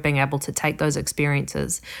idea of being able to take those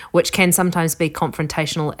experiences, which can sometimes be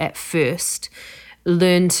confrontational at first,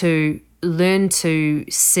 learn to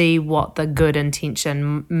see what the good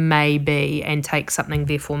intention may be and take something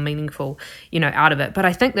therefore meaningful, out of it. But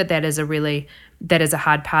I think that is a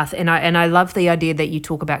hard path. And I love the idea that you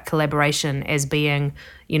talk about collaboration as being,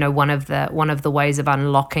 one of the ways of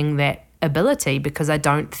unlocking that ability, because I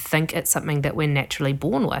don't think it's something that we're naturally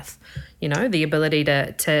born with, the ability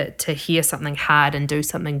to hear something hard and do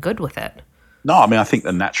something good with it. No, I mean, I think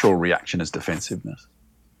the natural reaction is defensiveness.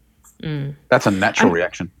 That's a natural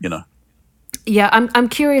reaction, Yeah, I'm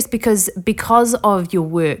curious because of your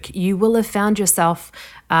work, you will have found yourself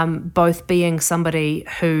both being somebody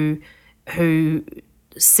who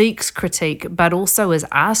seeks critique, but also is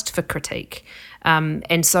asked for critique.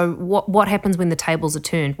 And so, what happens when the tables are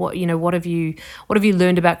turned? What have you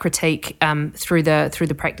learned about critique through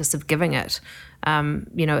the practice of giving it?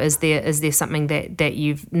 Is there something that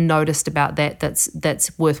you've noticed about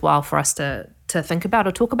that's worthwhile for us to think about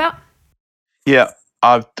or talk about? Yeah,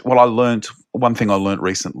 I learned one thing I learned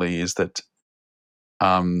recently is that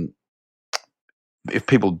if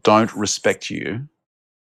people don't respect you,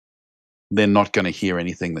 they're not going to hear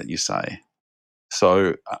anything that you say.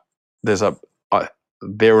 So there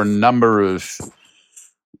are a number of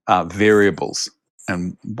variables,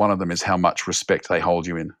 and one of them is how much respect they hold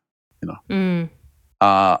you in. And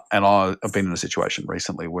I've been in a situation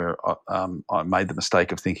recently where I made the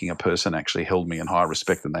mistake of thinking a person actually held me in higher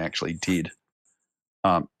respect than they actually did,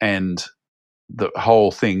 and the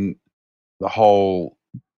whole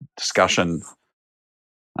discussion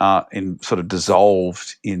in sort of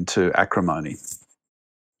dissolved into acrimony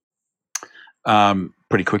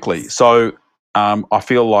pretty quickly. So I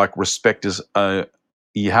feel like respect is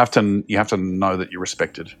you have to know that you're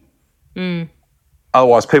respected.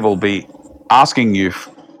 Otherwise, people will be asking you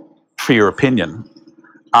for your opinion,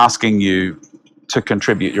 asking you to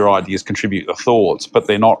contribute your ideas, contribute your thoughts, but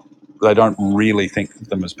they don't really think of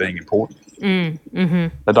them as being important. They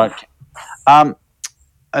don't.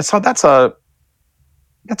 So that's a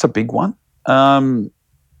big one.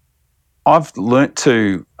 I've learnt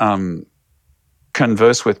to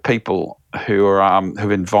converse with people who are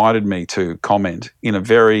who've invited me to comment in a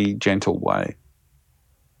very gentle way.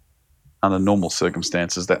 Under normal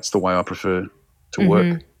circumstances, that's the way I prefer to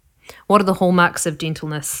work. What are the hallmarks of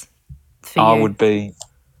gentleness for you? I would be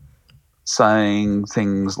saying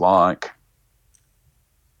things like,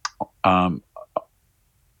 I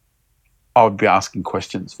would be asking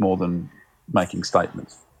questions more than making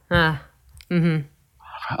statements. One of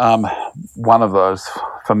those,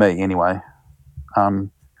 for me anyway,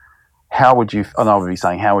 how would you, and I would be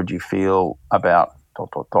saying, how would you feel about ...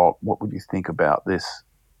 What would you think about this?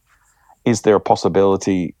 Is there a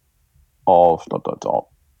possibility of ...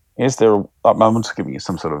 Is there, I'm just giving you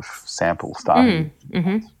some sort of sample starting.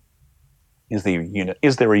 Is there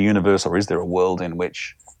a universe, or is there a world in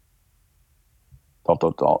which ...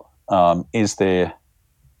 Is there,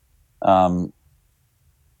 I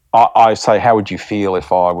say, how would you feel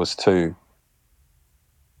if I was to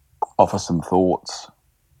offer some thoughts?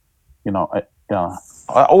 I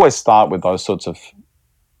always start with those sorts of,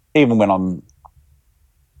 even when I'm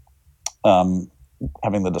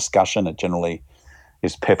having the discussion, it generally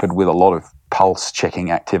is peppered with a lot of pulse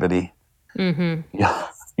checking activity. Yeah,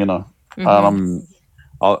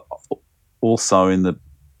 I also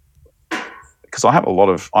because I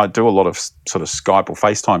do a lot of sort of Skype or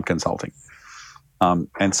FaceTime consulting,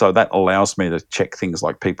 and so that allows me to check things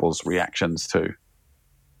like people's reactions to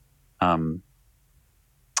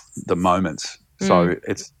the moments. So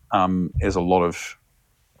it's there's a lot of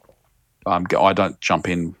I don't jump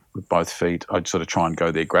in with both feet. I sort of try and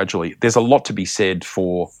go there gradually. There's a lot to be said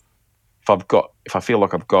for if I feel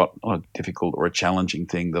like I've got a difficult or a challenging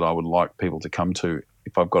thing that I would like people to come to.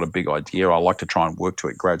 If I've got a big idea, I like to try and work to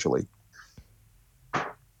it gradually.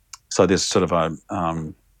 So there's sort of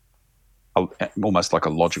almost like a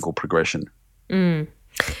logical progression.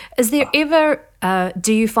 Is there ever,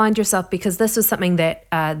 do you find yourself, because this was something that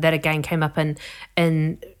again came up in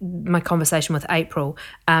my conversation with April,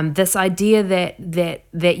 this idea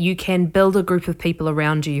that you can build a group of people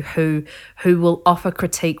around you who will offer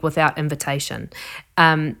critique without invitation,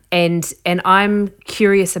 and I'm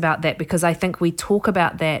curious about that, because I think we talk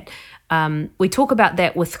about that.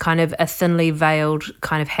 With kind of a thinly veiled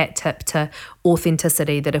kind of hat tip to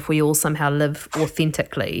authenticity, that if we all somehow live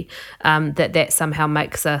authentically, that somehow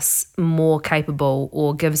makes us more capable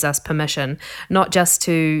or gives us permission, not just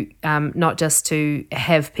to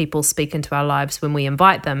have people speak into our lives when we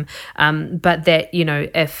invite them, but that,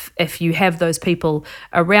 if you have those people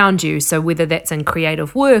around you, so whether that's in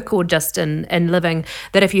creative work or just in living,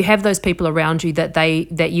 that if you have those people around you,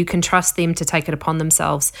 that you can trust them to take it upon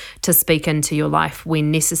themselves to speak into your life when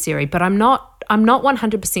necessary. But I'm not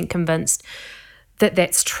 100% convinced that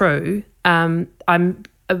that's true.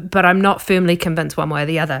 But I'm not firmly convinced one way or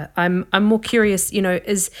the other. I'm more curious,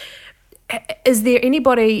 is there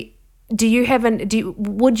anybody,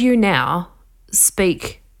 would you now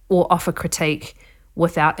speak or offer critique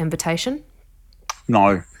without invitation?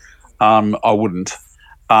 No, I wouldn't.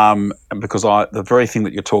 Because the very thing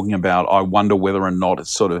that you're talking about, I wonder whether or not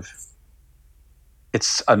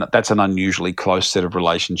that's an unusually close set of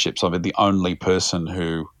relationships. I've been the only person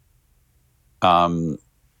who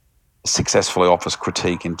successfully offers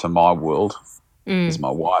critique into my world is my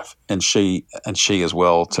wife, and she as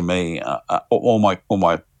well to me. All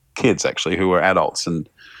my kids actually, who are adults and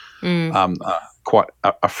quite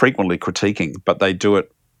are frequently critiquing, but they do it.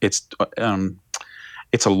 It's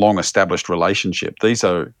a long established relationship. These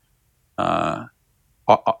are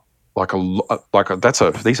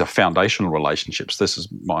these are foundational relationships. This is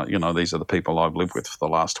these are the people I've lived with for the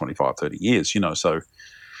last 25, 30 years, so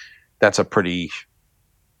that's a pretty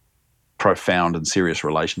profound and serious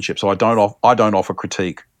relationship. So I don't offer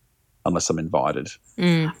critique unless I'm invited.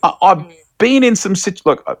 I've been in some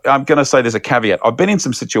look, I'm going to say there's a caveat. I've been in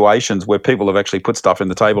some situations where people have actually put stuff in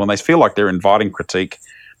the table and they feel like they're inviting critique,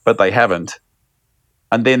 but they haven't.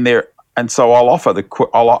 And then so I'll offer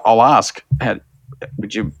I'll ask, are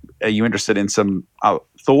you interested in some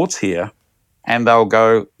thoughts here? And they'll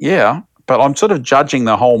go, yeah, but I'm sort of judging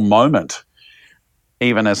the whole moment,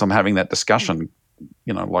 even as I'm having that discussion,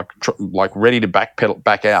 like ready to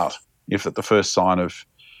back out if at the first sign of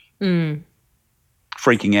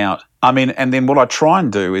freaking out. I mean, and then what I try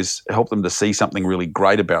and do is help them to see something really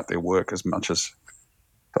great about their work as much as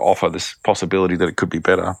to offer this possibility that it could be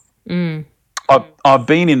better. I've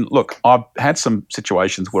had some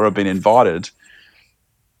situations where I've been invited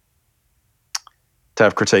to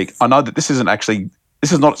have critique. I know that this is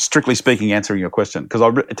not strictly speaking answering your question, because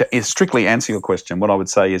to strictly answer your question, what I would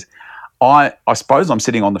say is I suppose I'm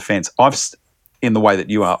sitting on the fence. In the way that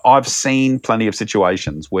you are, I've seen plenty of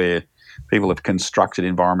situations where people have constructed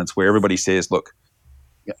environments where everybody says, look,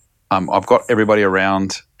 I've got everybody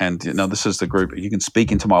around and this is the group. You can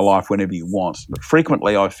speak into my life whenever you want. But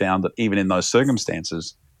frequently I've found that even in those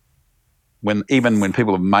circumstances, when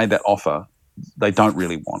people have made that offer, they don't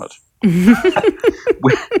really want it.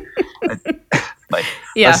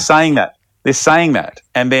 They're saying that.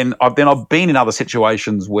 And then I've been in other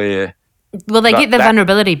situations where they get the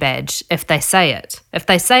vulnerability badge if they say it. If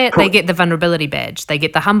they say it, Correct. They get the vulnerability badge. They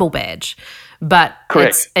get the humble badge. But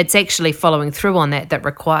it's actually following through on that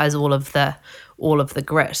requires all of the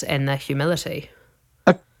grit and the humility.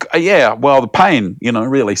 The pain,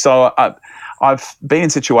 really. So I've been in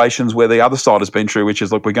situations where the other side has been true, which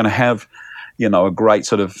is, look, we're going to have, a great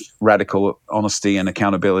sort of radical honesty and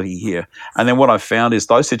accountability here. And then what I've found is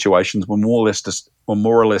those situations were more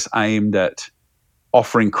or less aimed at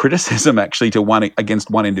offering criticism actually against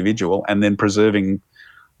one individual and then preserving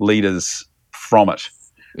leaders from it,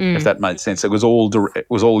 if that made sense. It was all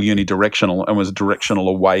unidirectional and was directional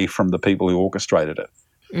away from the people who orchestrated it.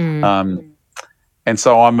 And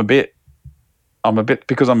so I'm a bit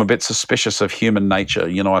because I'm a bit suspicious of human nature.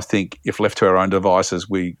 I think if left to our own devices,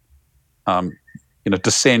 we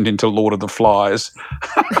descend into Lord of the Flies.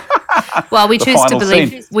 Well, we choose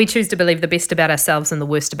to believe the best about ourselves and the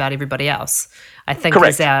worst about everybody else. I think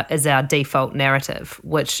is our default narrative,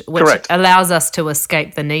 which allows us to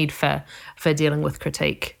escape the need for dealing with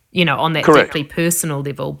critique, on that deeply personal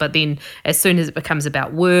level. But then as soon as it becomes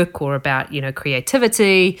about work or about,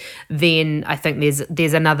 creativity, then I think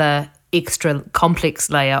there's another extra complex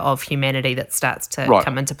layer of humanity that starts to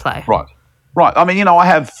come into play. Right. I mean, I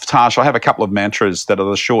have a couple of mantras that are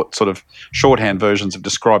the shorthand versions of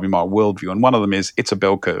describing my worldview. And one of them is, it's a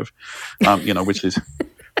bell curve, which is,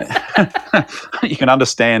 you can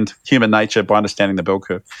understand human nature by understanding the bell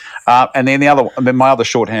curve. And then my other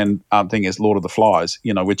shorthand thing is Lord of the Flies,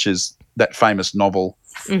 which is that famous novel.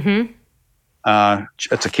 Mm-hmm.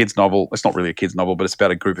 It's a kid's novel. It's not really a kid's novel, but it's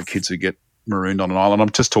about a group of kids who get marooned on an island. I'm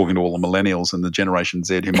just talking to all the millennials and the Generation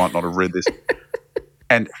Z who might not have read this.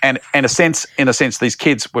 And in a sense, these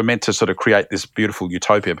kids were meant to sort of create this beautiful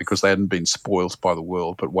utopia because they hadn't been spoiled by the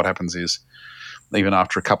world. But what happens is, even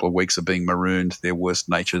after a couple of weeks of being marooned, their worst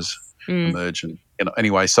natures emerge. And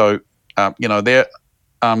anyway, so I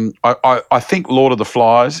think Lord of the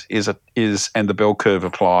Flies is and the bell curve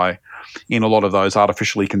apply in a lot of those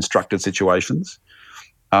artificially constructed situations.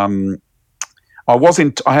 I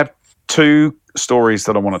have two stories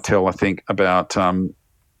that I want to tell. I think about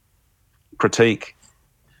critique.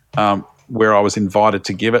 Where I was invited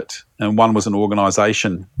to give it, and one was an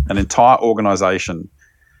entire organisation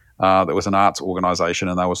that was an arts organisation,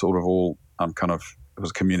 and they were sort of all it was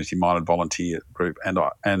a community-minded volunteer group,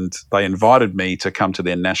 and they invited me to come to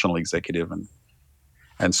their national executive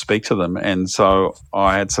and speak to them, and so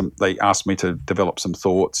they asked me to develop some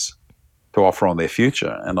thoughts to offer on their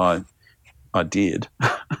future, and I did,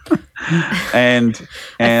 and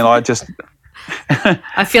I just.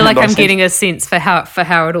 I feel like I'm getting a sense for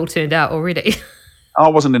how it all turned out already. I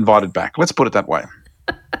wasn't invited back. Let's put it that way.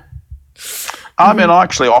 I mean, I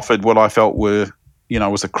actually offered what I felt was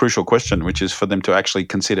a crucial question, which is for them to actually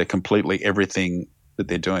consider completely everything that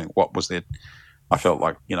they're doing. I felt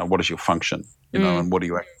like, what is your function, and what are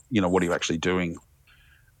you actually doing?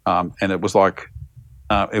 And it was like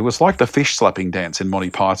the fish slapping dance in Monty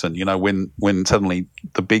Python, when suddenly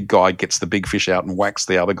the big guy gets the big fish out and whacks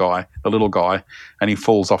the other guy, the little guy, and he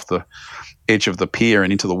falls off the edge of the pier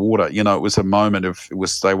and into the water. It was a moment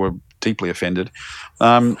they were deeply offended.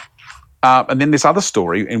 And then this other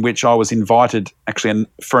story in which I was invited actually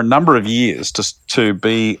for a number of years to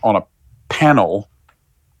be on a panel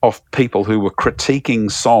of people who were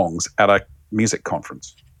critiquing songs at a music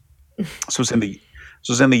conference. This was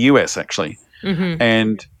in the US actually,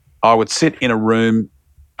 and I would sit in a room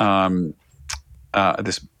at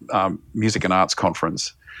this music and arts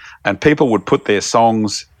conference, and people would put their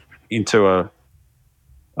songs into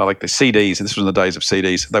like the CDs, and this was in the days of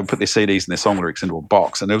CDs. They would put their CDs and their song lyrics into a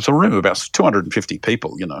box, and there was a room of about 250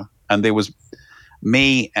 people, and there was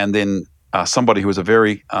me, and then somebody who was a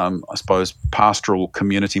very, I suppose, pastoral,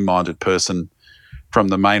 community-minded person from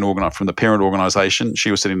the from the parent organisation. She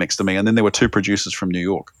was sitting next to me, and then there were two producers from New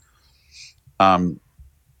York, and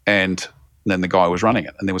then the guy who was running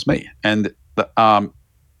it, and there was me. And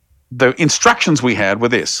the instructions we had were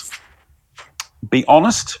this: be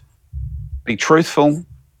honest, be truthful.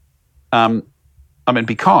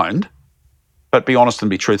 Be kind, but be honest and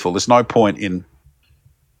be truthful. There's no point in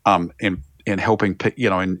helping,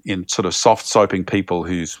 in sort of soft soaping people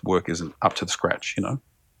whose work isn't up to the scratch,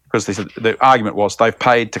 because the argument was they've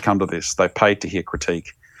paid to come to this, they've paid to hear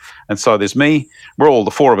critique, and so there's me.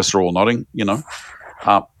 The four of us are all nodding,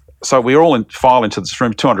 So we all file into this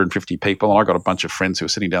room, 250 people, and I got a bunch of friends who were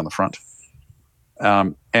sitting down the front,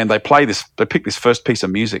 and they pick this first piece of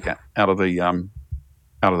music out of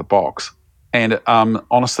the box. And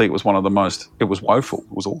honestly, it was it was woeful.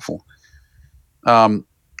 It was awful. And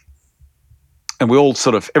we all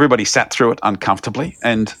everybody sat through it uncomfortably.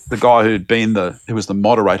 And the guy who was the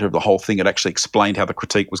moderator of the whole thing had actually explained how the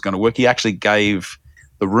critique was going to work. He actually gave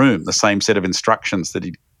the room the same set of instructions that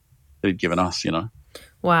he'd given us,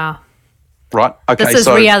 Wow. Right? Okay. This is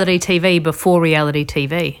reality TV before reality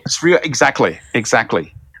TV. It's exactly.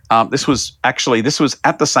 This was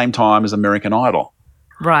at the same time as American Idol.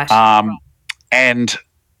 Right. And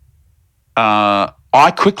I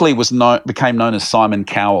quickly became known as Simon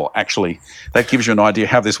Cowell. Actually, that gives you an idea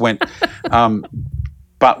how this went.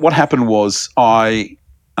 But what happened was I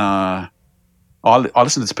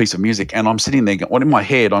listened to this piece of music, and I'm sitting there. In my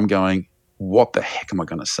head, I'm going, "What the heck am I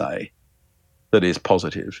going to say that is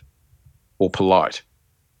positive or polite?"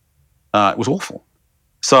 It was awful.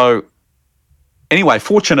 So anyway,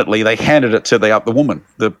 fortunately, they handed it to the woman,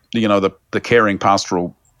 the caring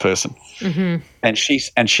pastoral person, and she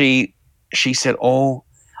said, "Oh,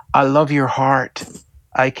 I love your heart.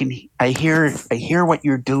 I hear what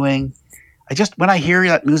you're doing. When I hear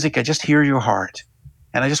that music, I just hear your heart,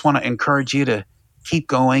 and I just want to encourage you to keep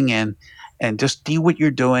going and just do what you're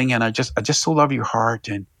doing. And I just so love your heart."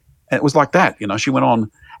 And it was like that, She went on,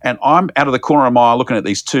 and I'm out of the corner of my eye looking at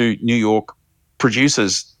these two New York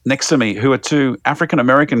producers next to me, who are two African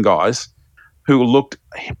American guys who looked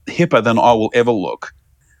hipper than I will ever look.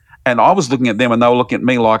 And I was looking at them, and they were looking at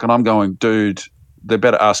me and I'm going, "Dude, they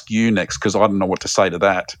better ask you next, because I don't know what to say to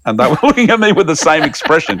that." And they were looking at me with the same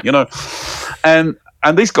expression,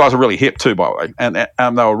 And these guys are really hip too, by the way, and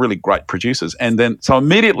they were really great producers. And then so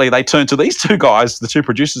immediately they turned to these two guys, the two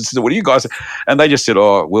producers, and said, "What do you guys?" And they just said,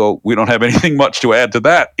 "Oh, well, we don't have anything much to add to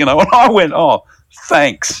that," And I went, "Oh,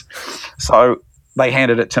 thanks." So they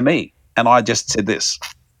handed it to me, and I just said this.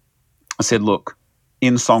 I said, "Look,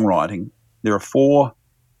 in songwriting, there are four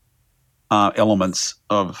elements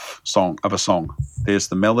of a song. There's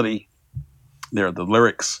the melody, there are the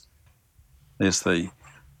lyrics, there's the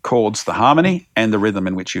chords, the harmony, and the rhythm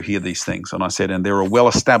in which you hear these things." And I said, and there are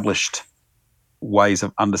well-established ways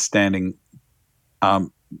of understanding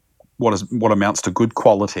what amounts to good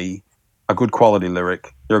quality, a good quality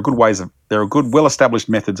lyric. There are good well-established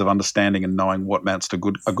methods of understanding and knowing what amounts to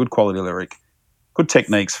a good quality lyric, good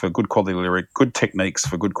techniques for good quality lyric, good techniques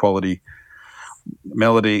for good quality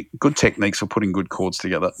melody, good techniques for putting good chords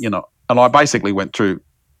together, And I basically went through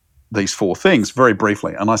these four things very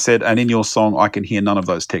briefly. And I said, and in your song, I can hear none of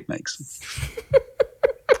those techniques.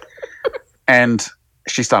 And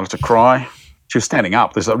she started to cry. She was standing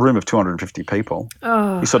up. There's a room of 250 people.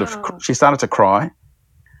 Oh. She started to cry,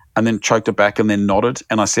 and then choked it back, and then nodded.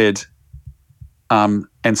 And I said, and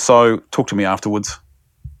so talk to me afterwards.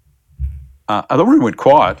 And the room went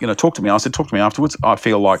quiet. Talk to me. I said, talk to me afterwards. I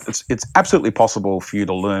feel like it's absolutely possible for you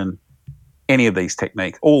to learn any of these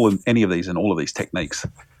techniques, all of these techniques,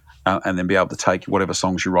 and then be able to take whatever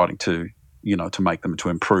songs you're writing to make them, to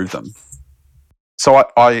improve them. So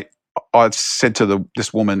I said to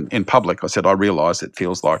this woman in public, I said, "I realise it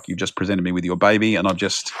feels like you just presented me with your baby, and I've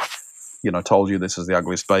just, told you this is the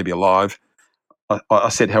ugliest baby alive." I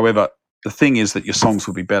said, "However, the thing is that your songs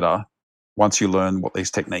will be better once you learn what these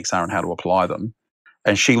techniques are and how to apply them."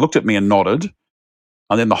 And she looked at me and nodded,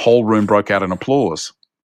 and then the whole room broke out in applause.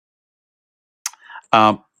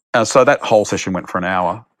 So that whole session went for an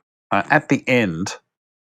hour. at the end,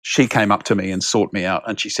 she came up to me and sought me out,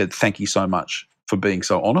 and she said, "Thank you so much for being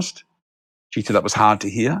so honest." She said that was hard to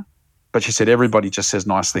hear, but she said everybody just says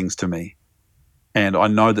nice things to me, and I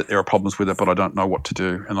know that there are problems with it, but I don't know what to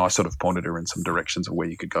do. And I sort of pointed her in some directions of where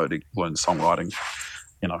you could go to learn songwriting.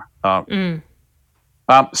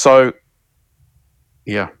 So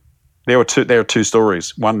yeah, there are two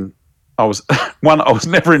stories. One I was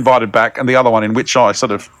never invited back, and the other one in which I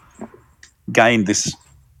sort of gained this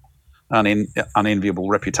unenviable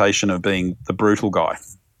reputation of being the brutal guy.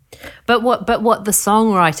 But what the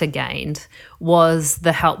songwriter gained was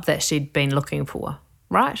the help that she'd been looking for,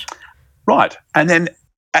 right? Right. And then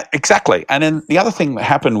exactly. And then the other thing that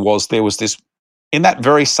happened was there was this in that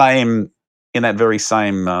very same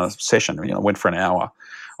session, went for an hour.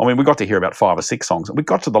 I mean, we got to hear about 5 or 6 songs, and we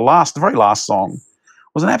got to the very last song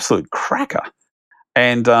was an absolute cracker.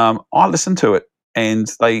 And I listened to it,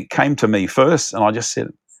 and they came to me first, and I just said,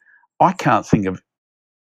 I can't think of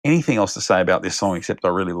anything else to say about this song except I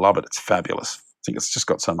really love it. It's fabulous. I think it's just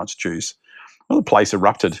got so much juice. Well, the place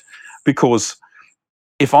erupted because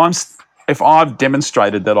if I've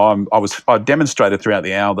demonstrated that I demonstrated throughout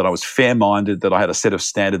the hour that I was fair-minded, that I had a set of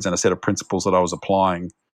standards and a set of principles that I was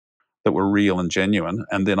applying that were real and genuine,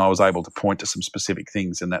 and then I was able to point to some specific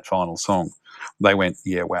things in that final song. They went,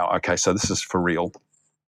 yeah, wow, okay, so this is for real.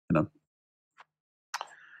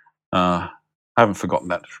 I haven't forgotten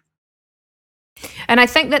that. And I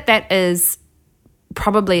think that is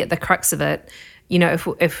probably at the crux of it.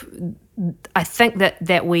 If I think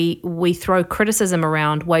that we throw criticism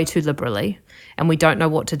around way too liberally, and we don't know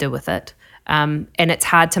what to do with it. And it's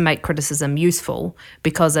hard to make criticism useful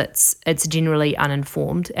because it's generally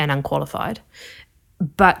uninformed and unqualified.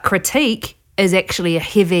 But critique is actually a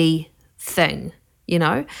heavy thing.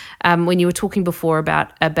 When you were talking before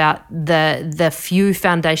about the few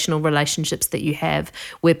foundational relationships that you have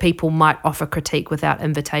where people might offer critique without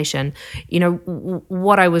invitation,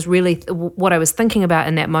 what I was thinking about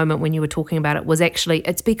in that moment when you were talking about it was actually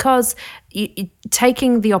it's because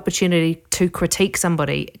taking the opportunity to critique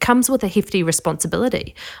somebody comes with a hefty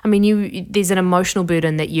responsibility. I mean, there's an emotional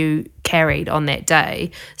burden that you carried on that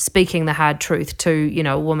day, speaking the hard truth to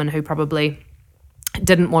a woman who probably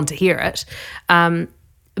didn't want to hear it,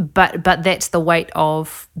 but that's the weight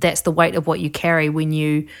of what you carry when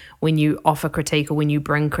you offer critique or when you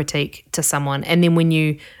bring critique to someone. And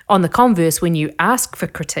then on the converse, when you ask for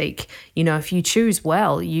critique, if you choose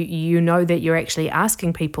well, you know that you're actually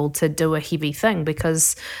asking people to do a heavy thing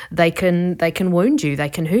because they can wound you, they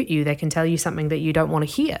can hurt you, they can tell you something that you don't want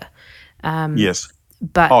to hear. Yes.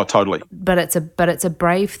 But totally. But it's a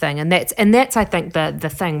brave thing, and that's I think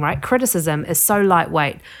the thing, right? Criticism is so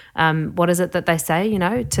lightweight. What is it that they say?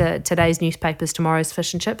 To today's newspapers, tomorrow's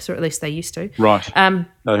fish and chips, or at least they used to. Right.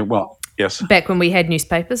 Well, yes. Back when we had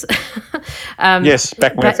newspapers. Yes,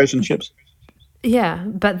 back when we had fish and chips. Yeah,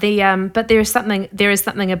 but there is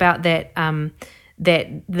something about that. That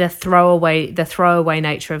the throwaway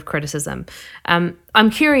nature of criticism.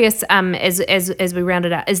 I'm curious, as we round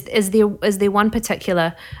it out, is there one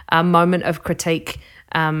particular moment of critique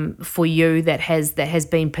for you that has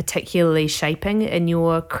been particularly shaping in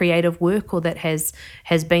your creative work, or that has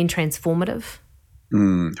been transformative?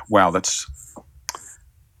 Wow, that's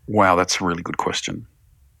a really good question.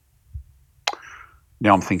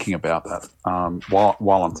 Now I'm thinking about that.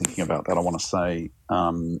 While I'm thinking about that, I want to say.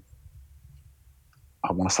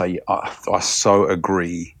 I so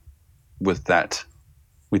agree with that,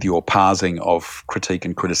 with your parsing of critique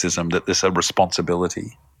and criticism, that there's a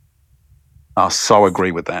responsibility. I so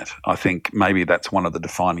agree with that. I think maybe that's one of the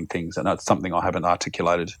defining things, and that's something I haven't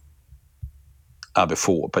articulated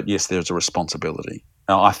before. But yes, there's a responsibility.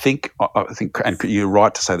 Now, I think, and you're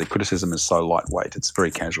right to say that criticism is so lightweight; it's very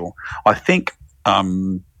casual. I think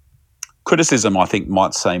criticism,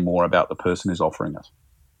 might say more about the person who's offering it.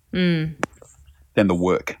 Than the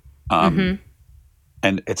work. And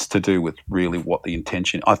it's to do with really what the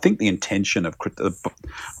intention. I think the intention of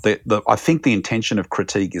the intention of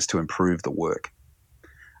critique is to improve the work,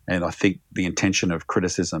 and I think the intention of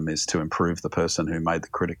criticism is to improve the person who made the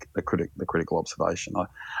critical observation.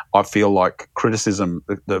 I feel like criticism,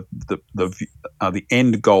 the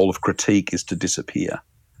end goal of critique is to disappear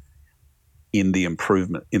in the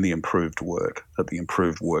improved work, that the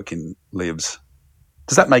improved work lives.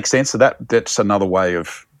 Does that make sense? So that's another way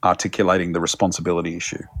of articulating the responsibility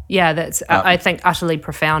issue. Yeah, that's I think utterly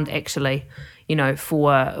profound, actually.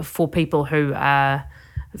 For people who are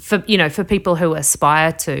for people who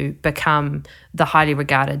aspire to become the highly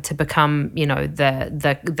regarded, to become,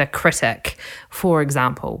 the critic, for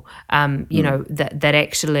example, that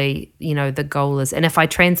actually, the goal is, and if I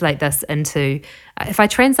translate this into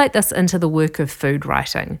the work of food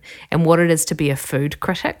writing and what it is to be a food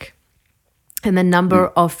critic, and the number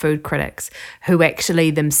of food critics who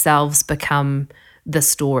actually themselves become the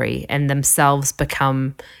story and themselves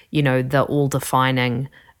become, the all-defining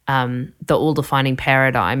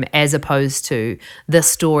paradigm, as opposed to the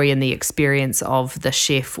story and the experience of the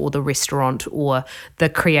chef or the restaurant or the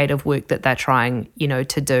creative work that they're trying,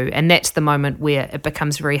 to do. And that's the moment where it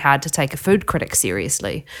becomes very hard to take a food critic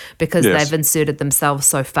seriously, because they've inserted themselves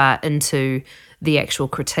so far into the actual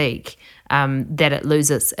critique that it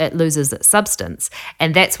loses its substance.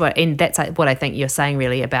 And that's what I think you're saying,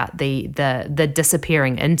 really, about the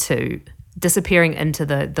disappearing into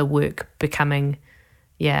the work becoming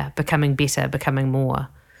better, becoming more.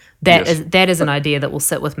 That is an idea that will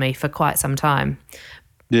sit with me for quite some time.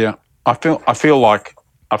 Yeah, I think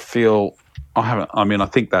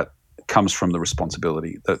that comes from the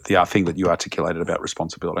responsibility, the thing that you articulated about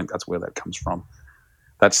responsibility. I think that's where that comes from.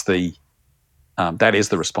 That is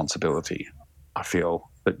the responsibility I feel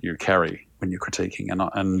that you carry when you're critiquing,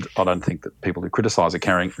 and I don't think that people who criticise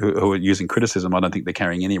who are using criticism, I don't think they're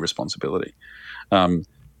carrying any responsibility.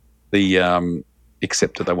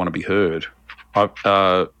 Except that they want to be heard.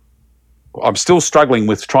 I'm still struggling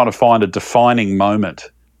with trying to find a defining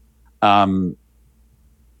moment. I'm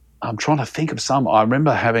trying to think of some. I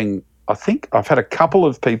remember I think I've had a couple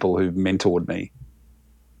of people who've mentored me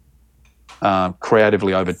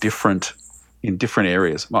creatively in different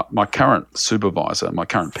areas. My current supervisor, my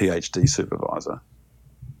current PhD supervisor,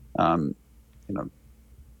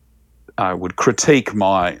 would critique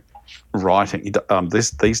my writing.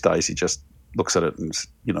 These days he just looks at it and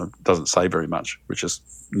doesn't say very much, which is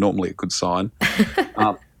normally a good sign.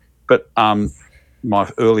 But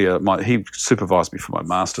he supervised me for my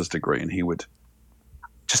master's degree, and he would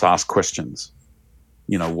just ask questions.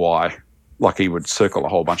 Why? Like, he would circle a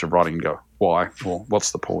whole bunch of writing and go, why? Well,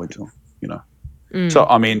 what's the point? Or, So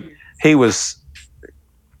he was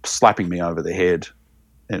slapping me over the head,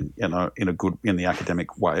 and in the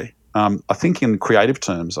academic way. I think in creative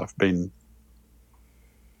terms,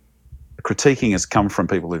 critiquing has come from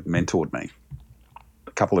people who've mentored me.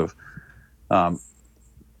 A couple of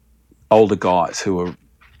older guys who are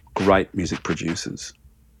great music producers,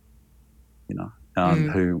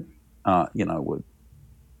 who would.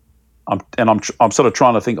 I'm sort of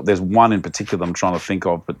trying to think of. There's one in particular I'm trying to think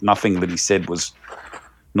of, but nothing that he said was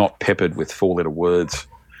not peppered with 4-letter words.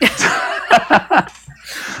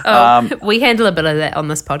 We handle a bit of that on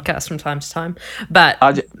this podcast from time to time, but.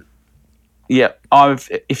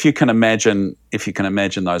 If you can imagine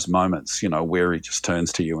those moments, where he just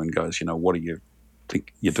turns to you and goes, what do you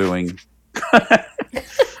think you're doing?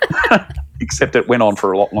 Except it went on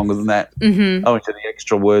for a lot longer than that. Mm-hmm. Owing to the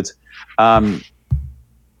extra words.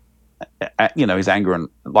 His anger and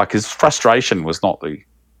his frustration was not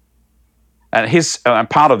and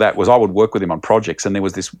part of that was I would work with him on projects, and there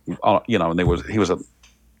was this, he was a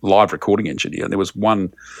live recording engineer, and there was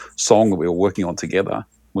one song that we were working on together.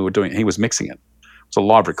 He was mixing it. It was a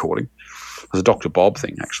live recording. It was a Dr. Bob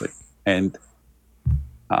thing, actually. And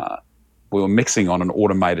we were mixing on an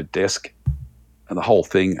automated desk and the whole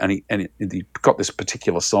thing. And he got this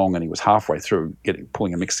particular song, and he was halfway through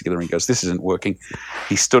pulling a mix together, and he goes, this isn't working.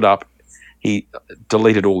 He stood up. He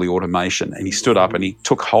deleted all the automation, and he stood up and he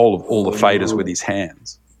took hold of all the faders with his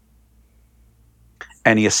hands.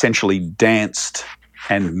 And he essentially danced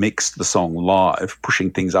and mixed the song live, pushing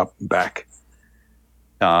things up and back.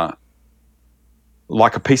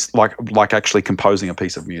 Like a piece, like actually composing a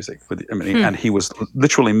piece of music. And he was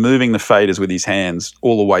literally moving the faders with his hands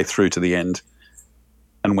all the way through to the end,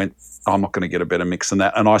 and went, I'm not going to get a better mix than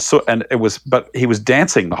that. And but he was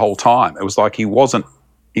dancing the whole time. It was like he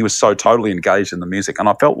was so totally engaged in the music, and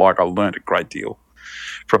I felt like I learned a great deal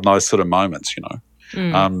from those sort of moments. And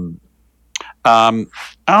I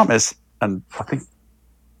think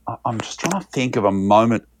I'm just trying to think of a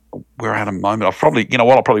moment. We're at a moment. I'll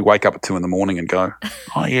probably wake up at 2 a.m. and go,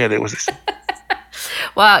 oh yeah, there was this.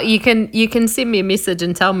 Well, you can send me a message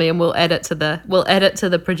and tell me, and we'll add it to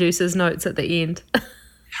the producer's notes at the end.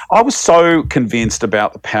 I was so convinced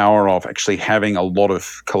about the power of actually having a lot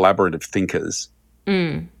of collaborative thinkers.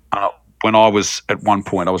 When I was at one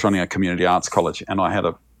point, I was running a community arts college, and I had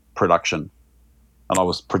a production, and I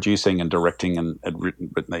was producing and directing and had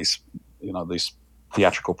written these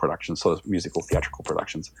theatrical productions, sort of musical theatrical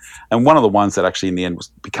productions. And one of the ones that actually in the end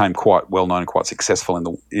became quite well known and quite successful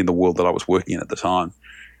in the world that I was working in at the time.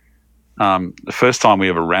 the first time we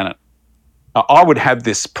ever ran it, I would have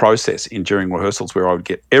this process during rehearsals where I would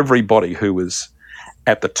get everybody who was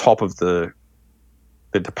at the top of the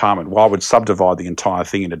department. Well, I would subdivide the entire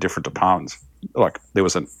thing into different departments. Like there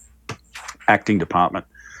was an acting department,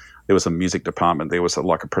 there was a music department, there was a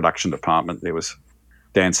production department, there was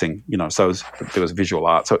dancing, so there was visual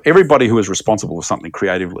art. So everybody who was responsible for something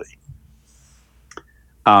creatively,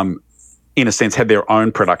 in a sense, had their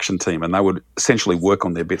own production team, and they would essentially work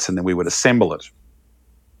on their bits, and then we would assemble it.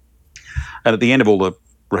 And at the end of all the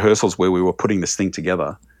rehearsals where we were putting this thing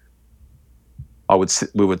together,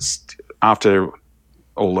 after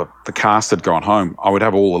all the cast had gone home, I would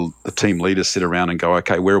have all the team leaders sit around and go,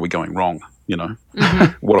 okay, where are we going wrong?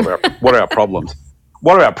 Mm-hmm. What are our problems?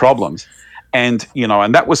 What are our problems? And,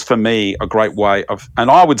 and that was for me a great way of,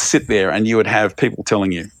 and I would sit there and you would have people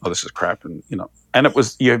telling you, oh, this is crap. And, and it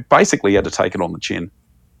was, you basically had to take it on the chin.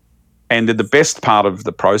 And the best part of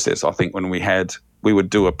the process, I think, when we would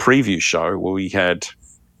do a preview show where we had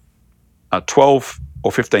 12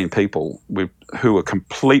 or 15 people who were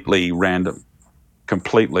completely random,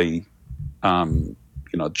 completely,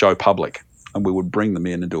 Joe Public, and we would bring them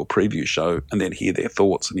in and do a preview show and then hear their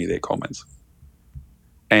thoughts and hear their comments.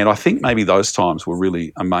 And I think maybe those times were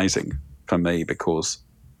really amazing for me because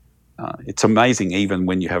it's amazing even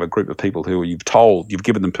when you have a group of people who you've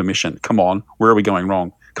given them permission. Come on, where are we going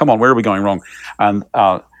wrong? Come on, where are we going wrong? And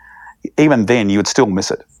even then you would still miss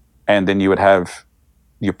it. And then you would have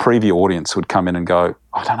your preview audience would come in and go,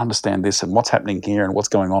 I don't understand this and what's happening here and what's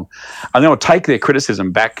going on. And then I would take their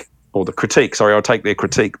criticism back, or the critique, sorry, I would take their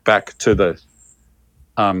critique back to the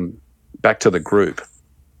group.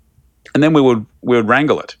 And then we would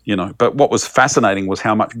wrangle it, But what was fascinating was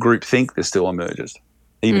how much groupthink there still emerges,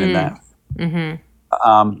 even in that.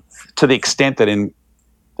 Mm-hmm. To the extent that in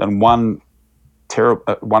one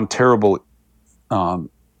terrible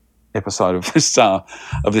episode of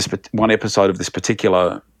this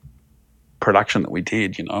particular production that we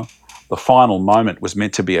did, the final moment was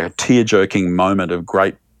meant to be a tear-jerking moment of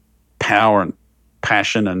great power and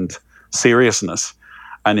passion and seriousness.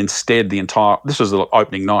 And instead, this was the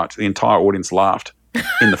opening night, the entire audience laughed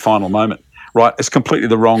in the final moment, right? It's completely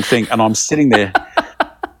the wrong thing. And I'm sitting there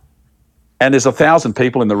and there's 1,000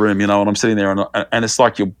 people in the room, and I'm sitting there and it's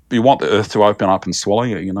like you want the earth to open up and swallow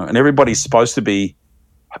you, and everybody's supposed to be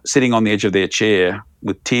sitting on the edge of their chair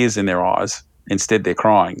with tears in their eyes. Instead, they're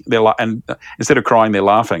crying. And instead of crying, they're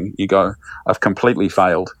laughing. You go, I've completely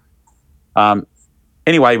failed.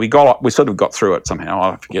 Anyway, we sort of got through it somehow.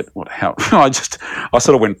 I forget how. I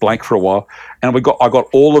sort of went blank for a while, and I got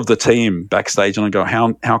all of the team backstage, and I go,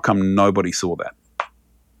 how come nobody saw that?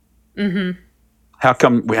 Mm-hmm. How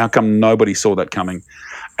come nobody saw that coming?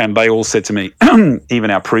 And they all said to me, even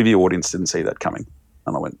our preview audience didn't see that coming.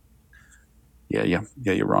 And I went, yeah,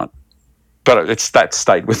 you're right. But that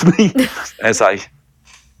stayed with me as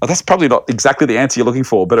that's probably not exactly the answer you're looking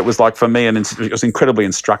for, but it was like for me, and it was incredibly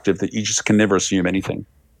instructive that you just can never assume anything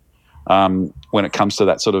when it comes to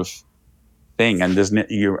that sort of thing. And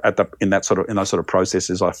in those sort of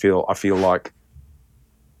processes, I feel like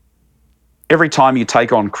every time you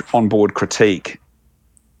take on board critique,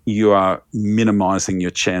 you are minimizing your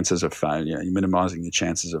chances of failure. You're minimizing your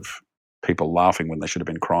chances of people laughing when they should have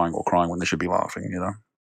been crying, or crying when they should be laughing.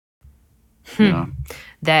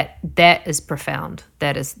 That is profound.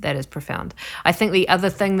 That is profound. I think the other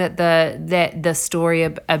thing that the story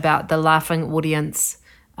about the laughing audience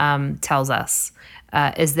tells us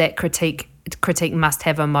is that critique must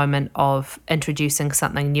have a moment of introducing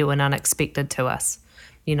something new and unexpected to us.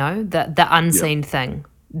 The unseen thing.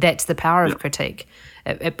 That's the power of critique.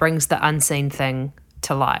 It brings the unseen thing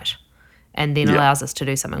to light, and then allows us to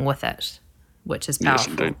do something with it, which is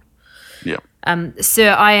powerful. Yes, indeed. Yeah. Sir,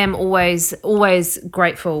 I am always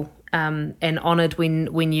grateful and honoured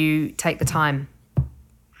when you take the time,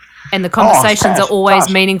 and the conversations are always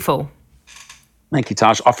meaningful. Thank you,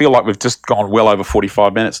 Tash. I feel like we've just gone well over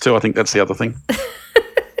 45 minutes too. I think that's the other thing.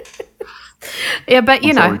 Yeah, but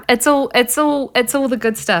it's all the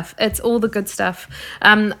good stuff. It's all the good stuff.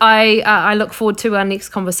 I look forward to our next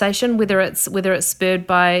conversation, whether it's spurred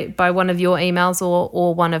by one of your emails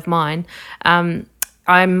or one of mine.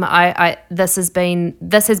 This has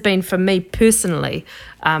been for me personally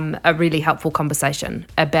a really helpful conversation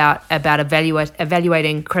about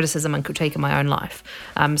evaluating criticism and critique in my own life.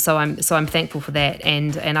 So I'm thankful for that,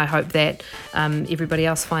 and I hope that everybody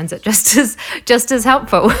else finds it just as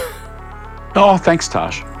helpful. Oh, thanks,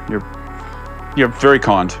 Tash. You're very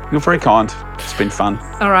kind. You're very kind. It's been fun.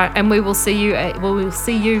 All right, and we will see you. We'll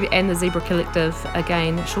see you and the Zebra Collective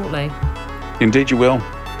again shortly. Indeed, you will.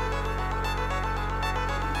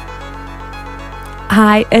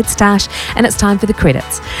 Hi, it's Tash, and it's time for the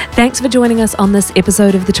credits. Thanks for joining us on this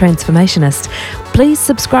episode of The Transformationist. Please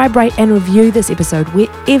subscribe, rate, and review this episode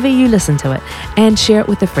wherever you listen to it, and share it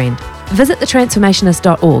with a friend. Visit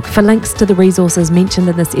thetransformationist.org for links to the resources mentioned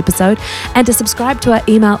in this episode and to subscribe to our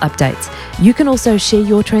email updates. You can also share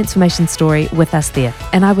your transformation story with us there,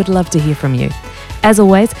 and I would love to hear from you. As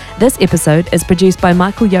always, this episode is produced by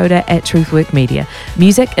Michael Yoder at Truthwork Media.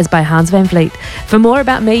 Music is by Hans Van Vliet. For more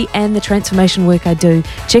about me and the transformation work I do,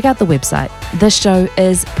 check out the website. This show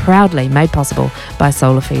is proudly made possible by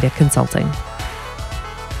Solar Feeder Consulting.